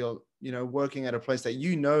life where you're, working at a place that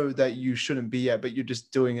that you shouldn't be at, but you're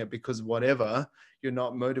just doing it because whatever, you're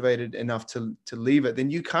not motivated enough to leave it, then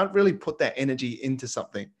you can't really put that energy into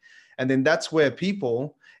something. And then that's where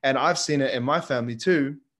people, and I've seen it in my family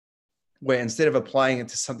too, where instead of applying it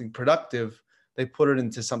to something productive, they put it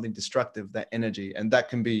into something destructive, that energy. And that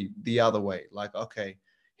can be the other way. Like, okay,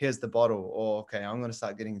 here's the bottle, or okay, I'm going to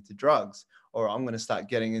start getting into drugs, or I'm going to start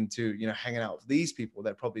getting into, hanging out with these people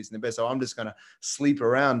that probably isn't the best. So I'm just going to sleep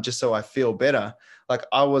around just so I feel better. Like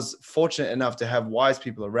I was fortunate enough to have wise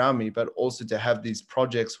people around me, but also to have these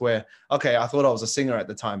projects where, okay, I thought I was a singer at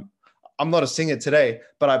the time. I'm not a singer today,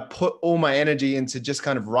 but I put all my energy into just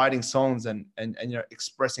kind of writing songs and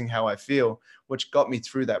expressing how I feel, which got me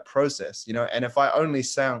through that process, and if I only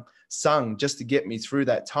sung just to get me through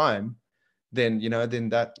that time, then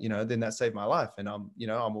that saved my life, and I'm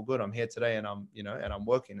all good. I'm here today, and I'm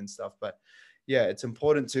working and stuff. But yeah, it's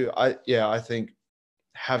important to I think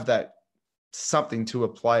have that something to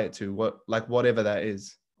apply it to, whatever that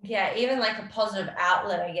is. Yeah, even like a positive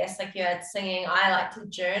outlet, I guess. Like you had singing, I like to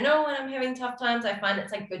journal when I'm having tough times. I find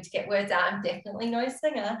it's like good to get words out. I'm definitely no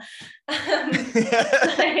singer. No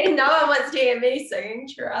one wants to hear me singing,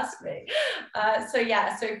 trust me. So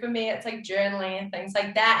for me, it's like journaling and things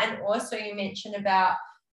like that. And also you mentioned about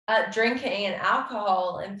drinking and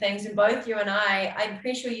alcohol and things. And both you and I'm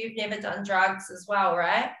pretty sure you've never done drugs as well,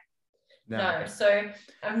 right? No. So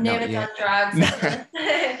I've never done drugs.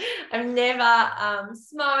 I've never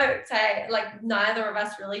smoked. Neither of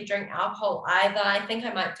us really drink alcohol either. I think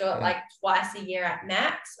I might do it like twice a year at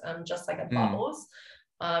max, just like a bubbles.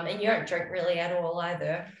 And you don't drink really at all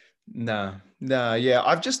either. No, yeah.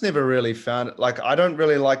 I've just never really found it. Like, I don't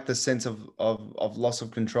really like the sense of loss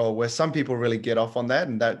of control, where some people really get off on that,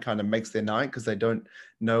 and that kind of makes their night because they don't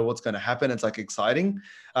know what's going to happen. It's like exciting.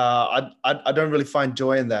 I don't really find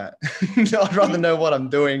joy in that. I'd rather know what I'm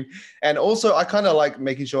doing. And also I kind of like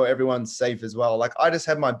making sure everyone's safe as well. Like I just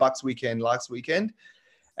had my Bucks weekend last weekend,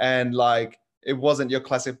 and like, it wasn't your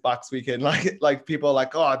classic Bucks weekend. Like people are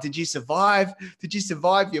like, oh, did you survive? Did you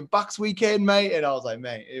survive your Bucks weekend, mate? And I was like,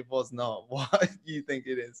 mate, it was not what you think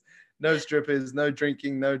it is. No strippers, no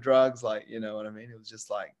drinking, no drugs. Like, you know what I mean? It was just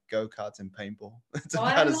like go-karts and paintball. That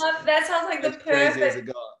sounds like the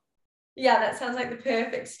perfect Yeah, that sounds like the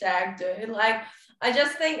perfect stag do. Like, I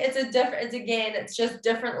just think it's just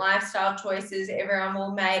different lifestyle choices. Everyone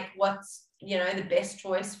will make what's, the best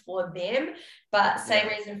choice for them. But same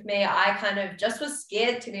Yeah. reason for me, I kind of just was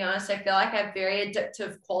scared, to be honest. I feel like I have very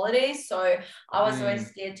addictive qualities. So I was always Mm.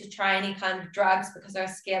 scared to try any kind of drugs because I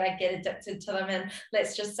was scared I'd get addicted to them. And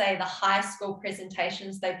let's just say the high school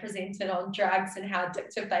presentations they presented on drugs and how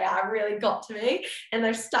addictive they are really got to me. And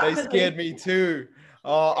they've stuck They with me. scared me too.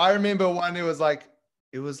 Oh, I remember one. It was like,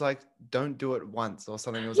 don't do it once or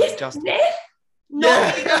something. It was like, Yes, just, meth,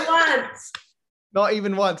 not yeah, even once. not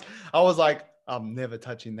even once. I was like, I'm never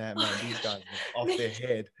touching that, man. These guys are off their me,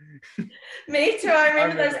 head. me too. I I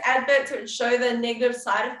remember those remember. adverts that would show the negative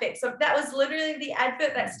side effects. So that was literally the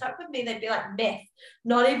advert that stuck with me. They'd be like, meth,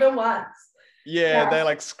 not even once. Yeah, Yeah. they're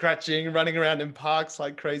like scratching, running around in parks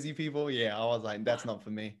like crazy people. Yeah, I was like, that's not for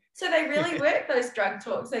me. So they really work those drug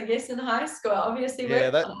talks, I guess, in high school. Obviously Yeah,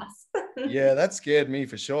 worked that for us. yeah, that scared me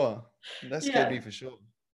for sure. That scared Yeah. me for sure.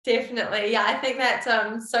 Definitely. Yeah, I think that's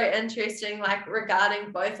so interesting, like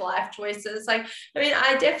regarding both life choices. Like, I mean,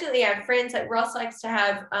 I definitely have friends like Ross likes to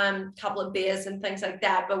have a couple of beers and things like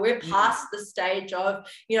that, but we're Mm. past the stage of,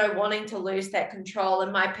 wanting to lose that control,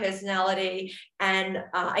 and my personality and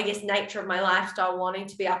I guess nature of my lifestyle, wanting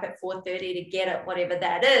to be up at 4:30 to get it, whatever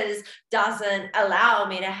that is, doesn't allow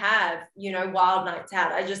me to have, wild nights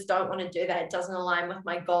out. I just don't want to do that. It doesn't align with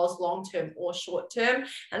my goals long term or short term.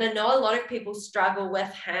 And I know a lot of people struggle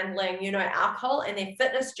with handling, alcohol and their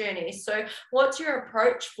fitness journeys. So what's your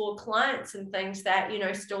approach for clients and things that,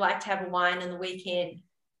 still like to have a wine in the weekend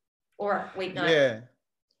or a weeknight?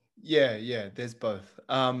 Yeah, yeah. There's both.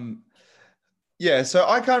 Yeah, so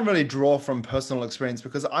I can't really draw from personal experience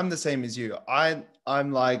because I'm the same as you.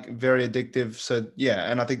 I'm like very addictive. So yeah,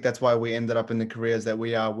 and I think that's why we ended up in the careers that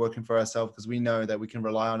we are, working for ourselves, because we know that we can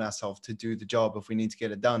rely on ourselves to do the job if we need to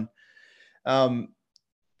get it done. Um,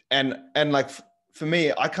 and like for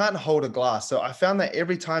me, I can't hold a glass. So I found that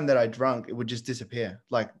every time that I drank, it would just disappear.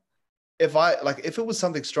 Like if it was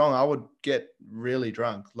something strong, I would get really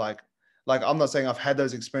drunk. Like I'm not saying I've had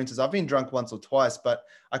those experiences. I've been drunk once or twice, but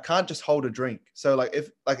I can't just hold a drink. So like if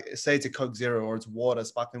like say it's a Coke Zero or it's water,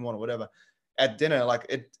 sparkling water, whatever. At dinner, like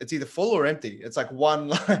it's either full or empty. It's like one,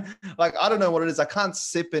 like I don't know what it is. I can't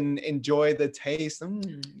sip and enjoy the taste.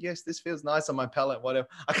 Yes, this feels nice on my palate. Whatever.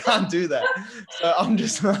 I can't do that. So I'm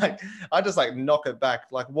just like, I just like knock it back,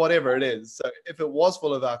 like whatever it is. So if it was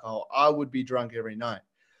full of alcohol, I would be drunk every night.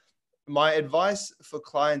 My advice for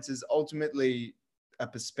clients is ultimately a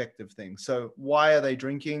perspective thing. So why are they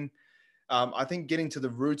drinking? I think getting to the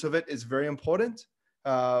root of it is very important.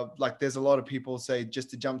 Like there's a lot of people say, just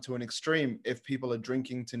to jump to an extreme, if people are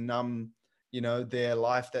drinking to numb, their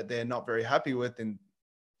life that they're not very happy with, and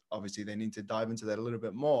obviously they need to dive into that a little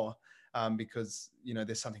bit more, because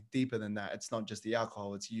there's something deeper than that. It's not just the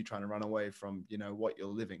alcohol, it's you trying to run away from what you're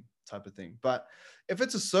living, type of thing. But if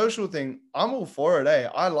it's a social thing, I'm all for it.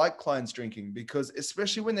 I like clients drinking, because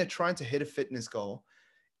especially when they're trying to hit a fitness goal,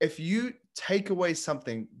 if you take away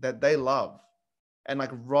something that they love and like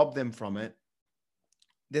rob them from it,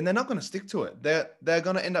 then they're not going to stick to it. They're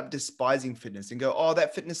going to end up despising fitness and go, oh,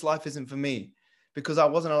 that fitness life isn't for me because I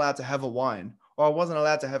wasn't allowed to have a wine, or I wasn't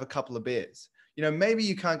allowed to have a couple of beers. Maybe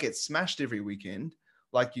you can't get smashed every weekend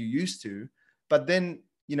like you used to, but then,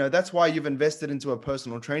 that's why you've invested into a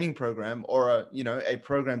personal training program, or a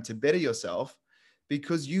program to better yourself,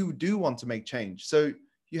 because you do want to make change. So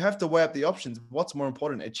you have to weigh up the options. What's more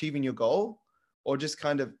important, achieving your goal, or just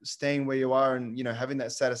kind of staying where you are and, having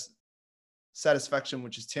that satisfaction,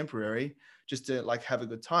 which is temporary, just to like have a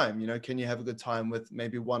good time. Can you have a good time with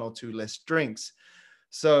maybe one or two less drinks?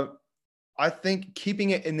 So I think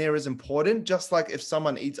keeping it in there is important. Just like if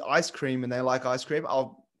someone eats ice cream and they like ice cream,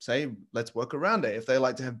 I'll say, let's work around it. If they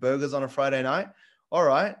like to have burgers on a Friday night, all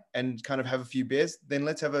right, and kind of have a few beers, then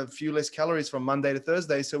let's have a few less calories from Monday to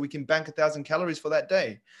Thursday so we can bank 1,000 calories for that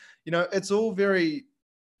day. It's all very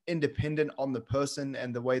independent on the person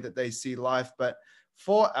and the way that they see life. But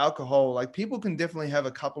for alcohol, like people can definitely have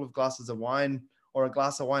a couple of glasses of wine, or a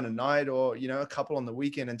glass of wine a night, or a couple on the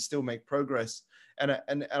weekend, and still make progress. And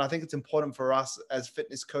I think it's important for us as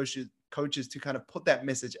fitness coaches to kind of put that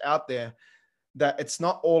message out there, that it's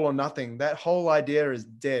not all or nothing. That whole idea is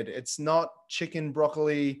dead. It's not chicken,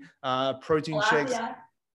 broccoli, protein shakes. Tilapia.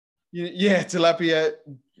 Yeah, tilapia,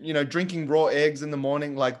 drinking raw eggs in the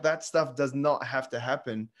morning, like that stuff does not have to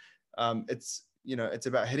happen. It's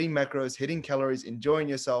about hitting macros, hitting calories, enjoying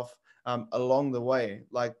yourself along the way.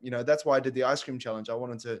 Like, that's why I did the ice cream challenge. I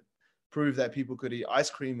wanted to prove that people could eat ice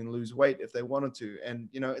cream and lose weight if they wanted to. And,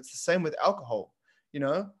 it's the same with alcohol,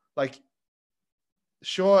 like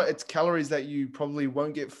sure, it's calories that you probably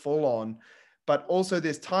won't get full on, but also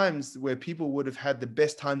there's times where people would have had the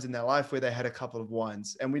best times in their life where they had a couple of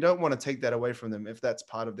wines, and we don't want to take that away from them if that's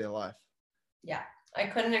part of their life. Yeah, I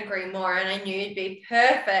couldn't agree more. And I knew you'd be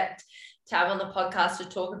perfect to have on the podcast to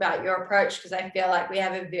talk about your approach, because I feel like we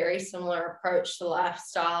have a very similar approach to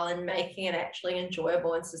lifestyle and making it actually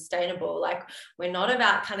enjoyable and sustainable. Like, we're not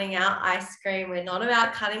about cutting out ice cream. We're not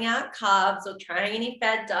about cutting out carbs or trying any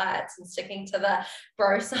fad diets and sticking to the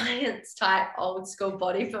bro science type old school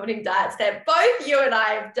bodybuilding diets that both you and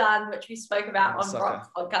I have done, which we spoke about on Brock's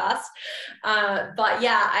podcast. But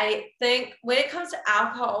yeah, I think when it comes to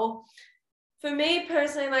alcohol, for me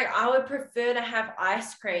personally, like, I would prefer to have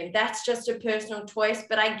ice cream. That's just a personal choice,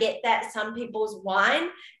 but I get that some people's wine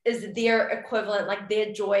is their equivalent, like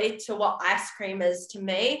their joy to what ice cream is to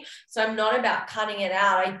me. So I'm not about cutting it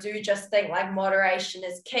out. I do just think like moderation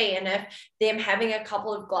is key. And if them having a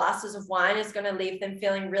couple of glasses of wine is going to leave them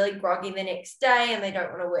feeling really groggy the next day and they don't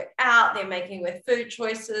want to work out, they're making with food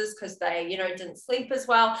choices because they, didn't sleep as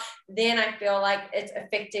well, then I feel like it's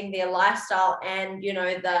affecting their lifestyle and,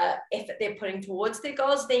 the effort they're putting towards their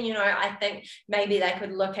goals. Then, I think maybe they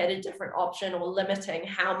could look at a different option or limiting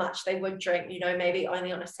how much they would drink, maybe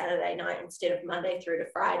only on a Saturday night instead of Monday through to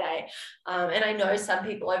Friday. And I know some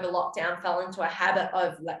people over lockdown fell into a habit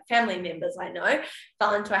of, like, family members I know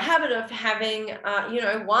fell into a habit of having,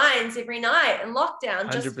 wines every night in lockdown,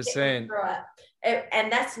 100%. Just to get through it.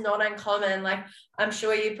 And that's not uncommon. Like, I'm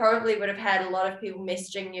sure you probably would have had a lot of people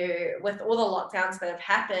messaging you with all the lockdowns that have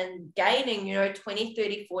happened, gaining, 20,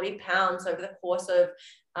 30, 40 pounds over the course of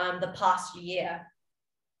the past year.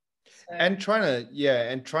 So. And trying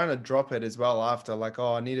to drop it as well after, like,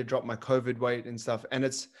 oh, I need to drop my COVID weight and stuff. And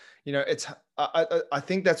it's, I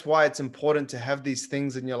think that's why it's important to have these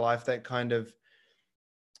things in your life that kind of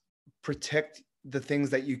protect the things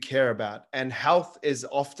that you care about. And health is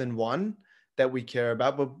often one that we care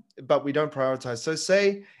about, but we don't prioritize. So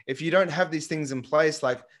say if you don't have these things in place,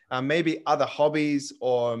 like maybe other hobbies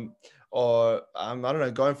or I don't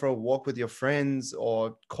know, going for a walk with your friends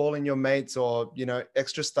or calling your mates or,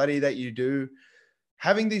 extra study that you do,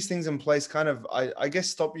 having these things in place kind of, I guess,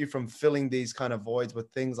 stop you from filling these kind of voids with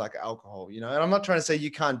things like alcohol, and I'm not trying to say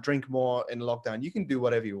you can't drink more in lockdown. You can do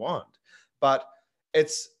whatever you want, but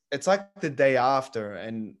it's like the day after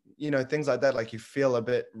and, things like that, like you feel a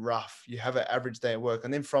bit rough, you have an average day at work.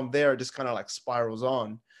 And then from there, it just kind of like spirals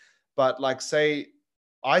on. But like, say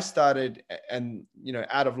I started and,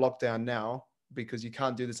 out of lockdown now, because you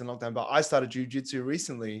can't do this in lockdown, but I started jiu-jitsu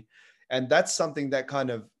recently. And that's something that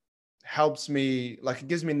kind of helps me, like it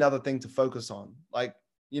gives me another thing to focus on. Like,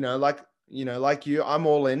 like you, I'm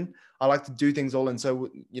all in. I like to do things all in.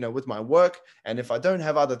 So, with my work, and if I don't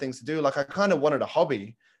have other things to do, like I kind of wanted a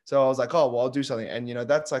hobby. So I was like, oh, well, I'll do something. And,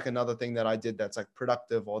 that's like another thing that I did that's like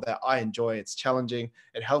productive or that I enjoy. It's challenging.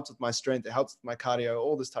 It helps with my strength. It helps with my cardio,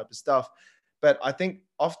 all this type of stuff. But I think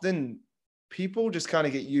often people just kind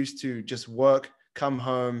of get used to just work, come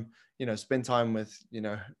home, spend time with,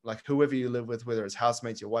 like whoever you live with, whether it's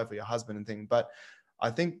housemates, your wife or your husband and things. But I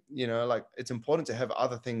think, like it's important to have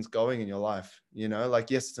other things going in your life, like,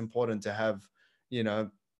 yes, it's important to have,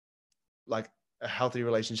 like a healthy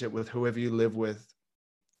relationship with whoever you live with,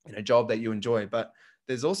 in a job that you enjoy, but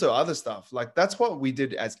there's also other stuff. Like that's what we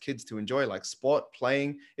did as kids to enjoy, like sport,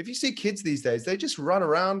 playing. If you see kids these days, they just run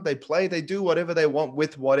around, they play, they do whatever they want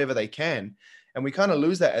with whatever they can. And we kind of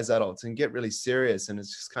lose that as adults and get really serious, and it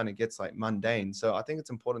just kind of gets like mundane. So I think it's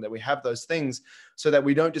important that we have those things so that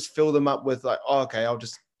we don't just fill them up with like, oh, okay, I'll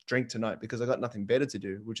just drink tonight because I got nothing better to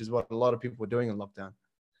do, which is what a lot of people were doing in lockdown.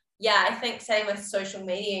 Yeah, I think same with social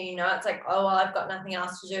media, it's like, oh, well, I've got nothing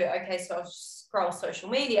else to do. Okay, so I'll scroll social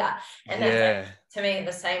media. And that's like, to me,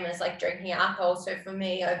 the same as like drinking alcohol. So for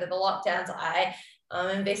me, over the lockdowns, I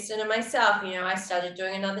invested in myself. I started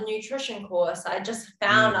doing another nutrition course. I just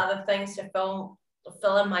found other things to fill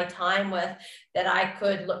in my time with that I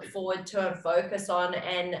could look forward to and focus on.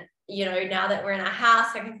 And now that we're in a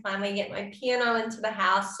house, I can finally get my piano into the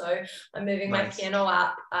house. So I'm moving my piano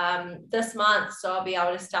up this month. So I'll be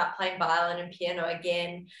able to start playing violin and piano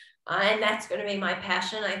again. And that's going to be my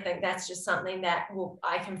passion. I think that's just something that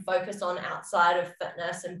I can focus on outside of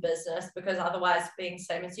fitness and business, because otherwise, being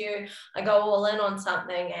same as you, I go all in on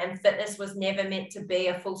something, and fitness was never meant to be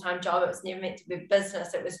a full-time job. It was never meant to be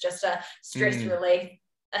business. It was just a stress relief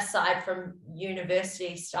aside from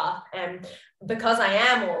university stuff. And because I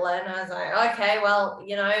am all in, I was like, okay, well,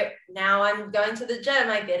 now I'm going to the gym,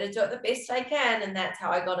 I better do it the best I can. And that's how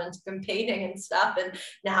I got into competing and stuff. And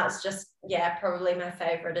now it's just, probably my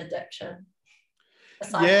favorite addiction.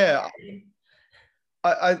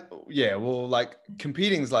 Yeah, well, like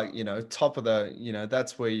competing is like, top of the,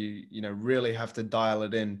 that's where you really have to dial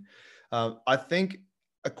it in. I think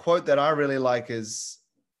a quote that I really like is,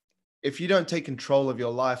 if you don't take control of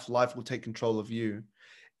your life, life will take control of you.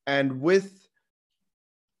 And with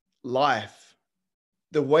life,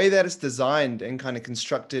 the way that it's designed and kind of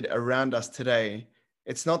constructed around us today,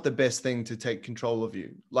 it's not the best thing to take control of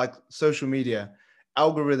you. Like social media,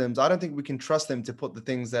 algorithms, I don't think we can trust them to put the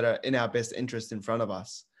things that are in our best interest in front of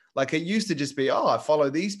us. Like it used to just be, oh, I follow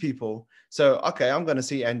these people. So, okay, I'm going to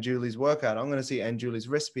see Anne Julie's workout. I'm going to see Anne Julie's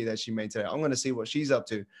recipe that she made today. I'm going to see what she's up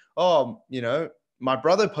to. Oh, my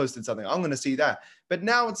brother posted something. I'm going to see that. But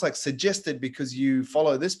now it's like suggested because you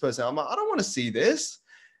follow this person. I'm like, I don't want to see this.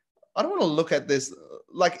 I don't want to look at this.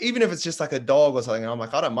 Like, even if it's just like a dog or something, I'm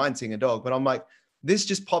like, I don't mind seeing a dog, but I'm like, this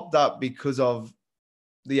just popped up because of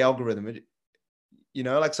the algorithm,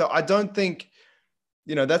 like, so I don't think,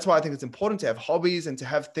 that's why I think it's important to have hobbies and to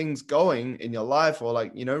have things going in your life, or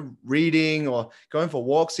like, reading or going for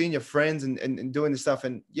walks, seeing your friends and doing this stuff.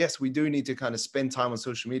 And yes, we do need to kind of spend time on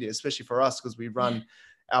social media, especially for us, because we run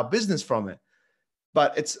our business from it.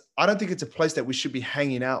 But I don't think it's a place that we should be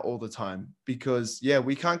hanging out all the time, because yeah,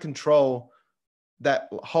 we can't control that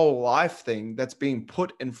whole life thing that's being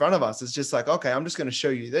put in front of us. It's just like, okay, I'm just going to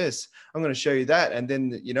show you this. I'm going to show you that. And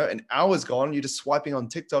then, an hour's gone, you're just swiping on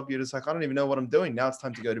TikTok. You're just like, I don't even know what I'm doing. Now it's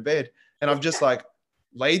time to go to bed. And I've just like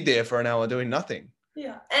laid there for an hour doing nothing.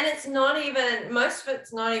 Yeah. And it's not even, most of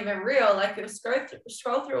it's not even real. Like you'll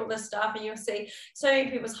scroll through all this stuff and you'll see so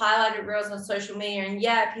many people's highlighted reels on social media. And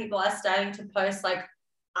yeah, people are starting to post like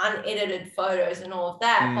unedited photos and all of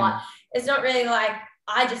that. But it's not really like,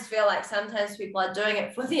 I just feel like sometimes people are doing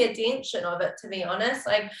it for the attention of it, to be honest.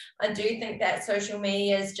 Like, I do think that social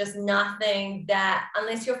media is just nothing that,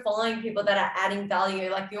 unless you're following people that are adding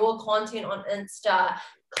value, like your content on Insta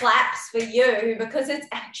claps for you because it's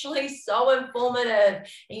actually so informative.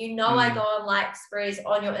 And I go on like sprees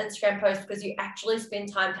on your Instagram post because you actually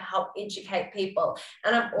spend time to help educate people.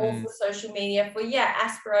 And I'm all for social media for,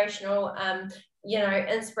 aspirational,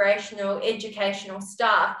 inspirational, educational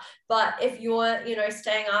stuff. But if you're,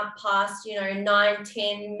 staying up past, 9,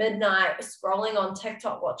 10, midnight, scrolling on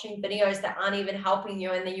TikTok, watching videos that aren't even helping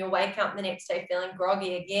you, and then you'll wake up the next day feeling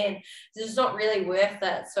groggy again, it's just not really worth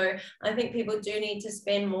it. So I think people do need to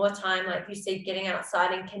spend more time, like you said, getting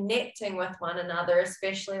outside and connecting with one another,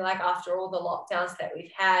 especially like after all the lockdowns that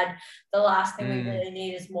we've had. The last thing we really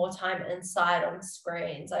need is more time inside on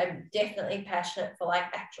screens. I'm definitely passionate for like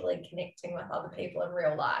actually connecting with other people in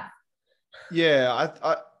real life. Yeah,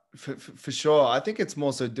 I for sure. I think it's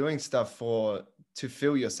more so doing stuff to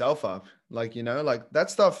fill yourself up. Like, like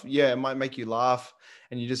that stuff, yeah, it might make you laugh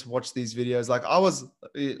and you just watch these videos. Like I was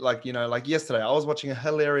like, like yesterday, I was watching a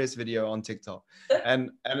hilarious video on TikTok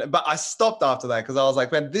but I stopped after that because I was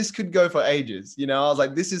like, man, this could go for ages. I was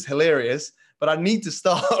like, this is hilarious, but I need to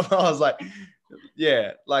stop. I was like,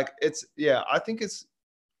 yeah, like I think it's,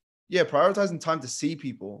 prioritizing time to see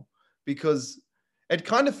people, because it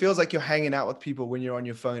kind of feels like you're hanging out with people when you're on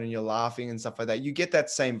your phone and you're laughing and stuff like that. You get that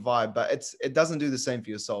same vibe, but it doesn't do the same for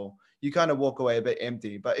your soul. You kind of walk away a bit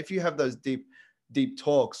empty. But if you have those deep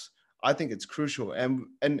talks, I think it's crucial. And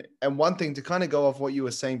one thing to kind of go off what you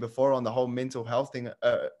were saying before on the whole mental health thing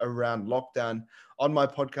around lockdown, on my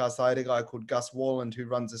podcast, I had a guy called Gus Walland who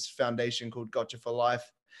runs this foundation called Gotcha for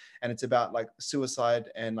Life. And it's about like suicide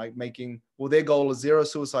and like their goal is zero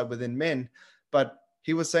suicide within men. But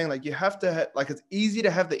he was saying like, you have to it's easy to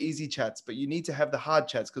have the easy chats, but you need to have the hard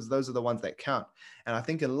chats because those are the ones that count. And I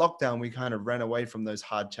think in lockdown, we kind of ran away from those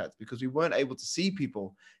hard chats because we weren't able to see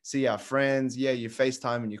people, see our friends. Yeah, you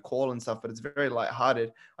FaceTime and you call and stuff, but it's very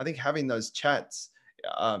lighthearted. I think having those chats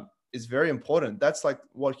is very important. That's like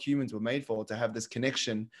what humans were made for, to have this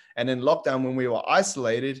connection. And in lockdown, when we were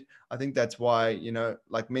isolated, I think that's why,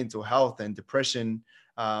 like mental health and depression,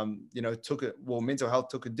 mental health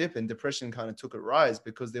took a dip and depression kind of took a rise,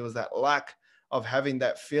 because there was that lack of having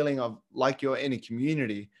that feeling of like you're in a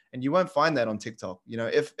community. And you won't find that on TikTok.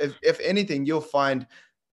 If anything, you'll find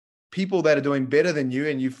people that are doing better than you,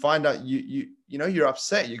 and you find out you're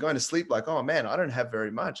upset. You're going to sleep like, oh man, I don't have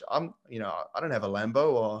very much. I don't have a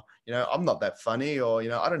Lambo, or, I'm not that funny, or,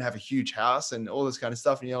 I don't have a huge house and all this kind of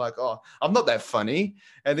stuff. And you're like, oh, I'm not that funny.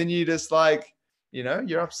 And then you just like,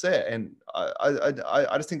 you're upset. And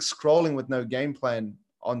I just think scrolling with no game plan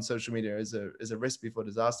on social media is a recipe for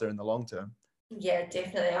disaster in the long term. Yeah,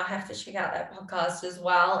 definitely. I have to check out that podcast as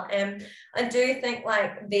well. And I do think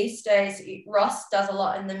like these days, Ross does a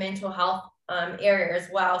lot in the mental health area as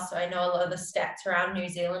well. So I know a lot of the stats around New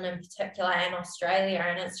Zealand in particular and Australia,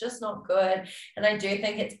 and it's just not good. And I do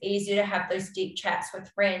think it's easier to have those deep chats with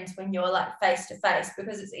friends when you're like face to face,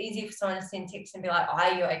 because it's easy for someone to send text and be like,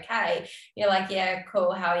 are you okay? You're like, yeah,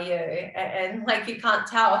 cool, how are you? And like, you can't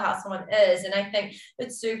tell how someone is. And I think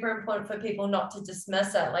it's super important for people not to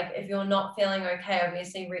dismiss it. Like, if you're not feeling okay,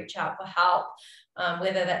 obviously reach out for help.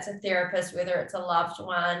 Whether that's a therapist, whether it's a loved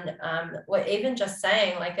one, or even just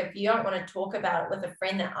saying, like, if you don't want to talk about it with a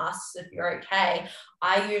friend that asks if you're okay,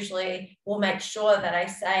 I usually will make sure that I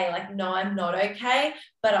say, like, no, I'm not okay,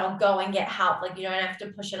 but I'll go and get help. Like, you don't have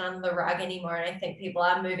to push it under the rug anymore. And I think people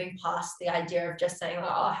are moving past the idea of just saying, like,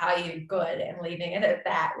 oh, how are you? Good, and leaving it at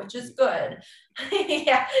that, which is good.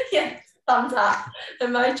 Yeah, thumbs up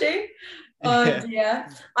emoji. Oh dear.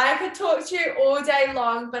 I could talk to you all day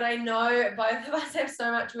long, but I know both of us have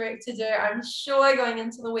so much work to do. I'm sure going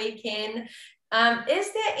into the weekend.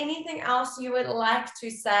 Is there anything else you would like to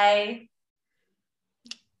say?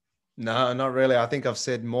 No, not really. I think I've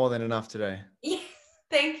said more than enough today. Yeah,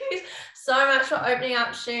 thank you so much for opening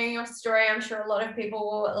up, sharing your story. I'm sure a lot of people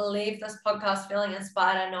will leave this podcast feeling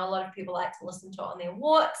inspired. I know a lot of people like to listen to it on their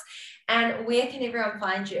walks. And where can everyone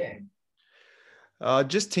find you?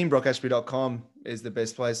 Just teambrockashby.com is the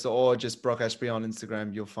best place, or just Brock Ashby on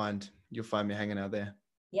Instagram. You'll find me hanging out there.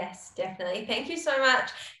 Yes, definitely. Thank you so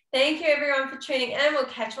much. Thank you everyone for tuning in. We'll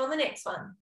catch you on the next one.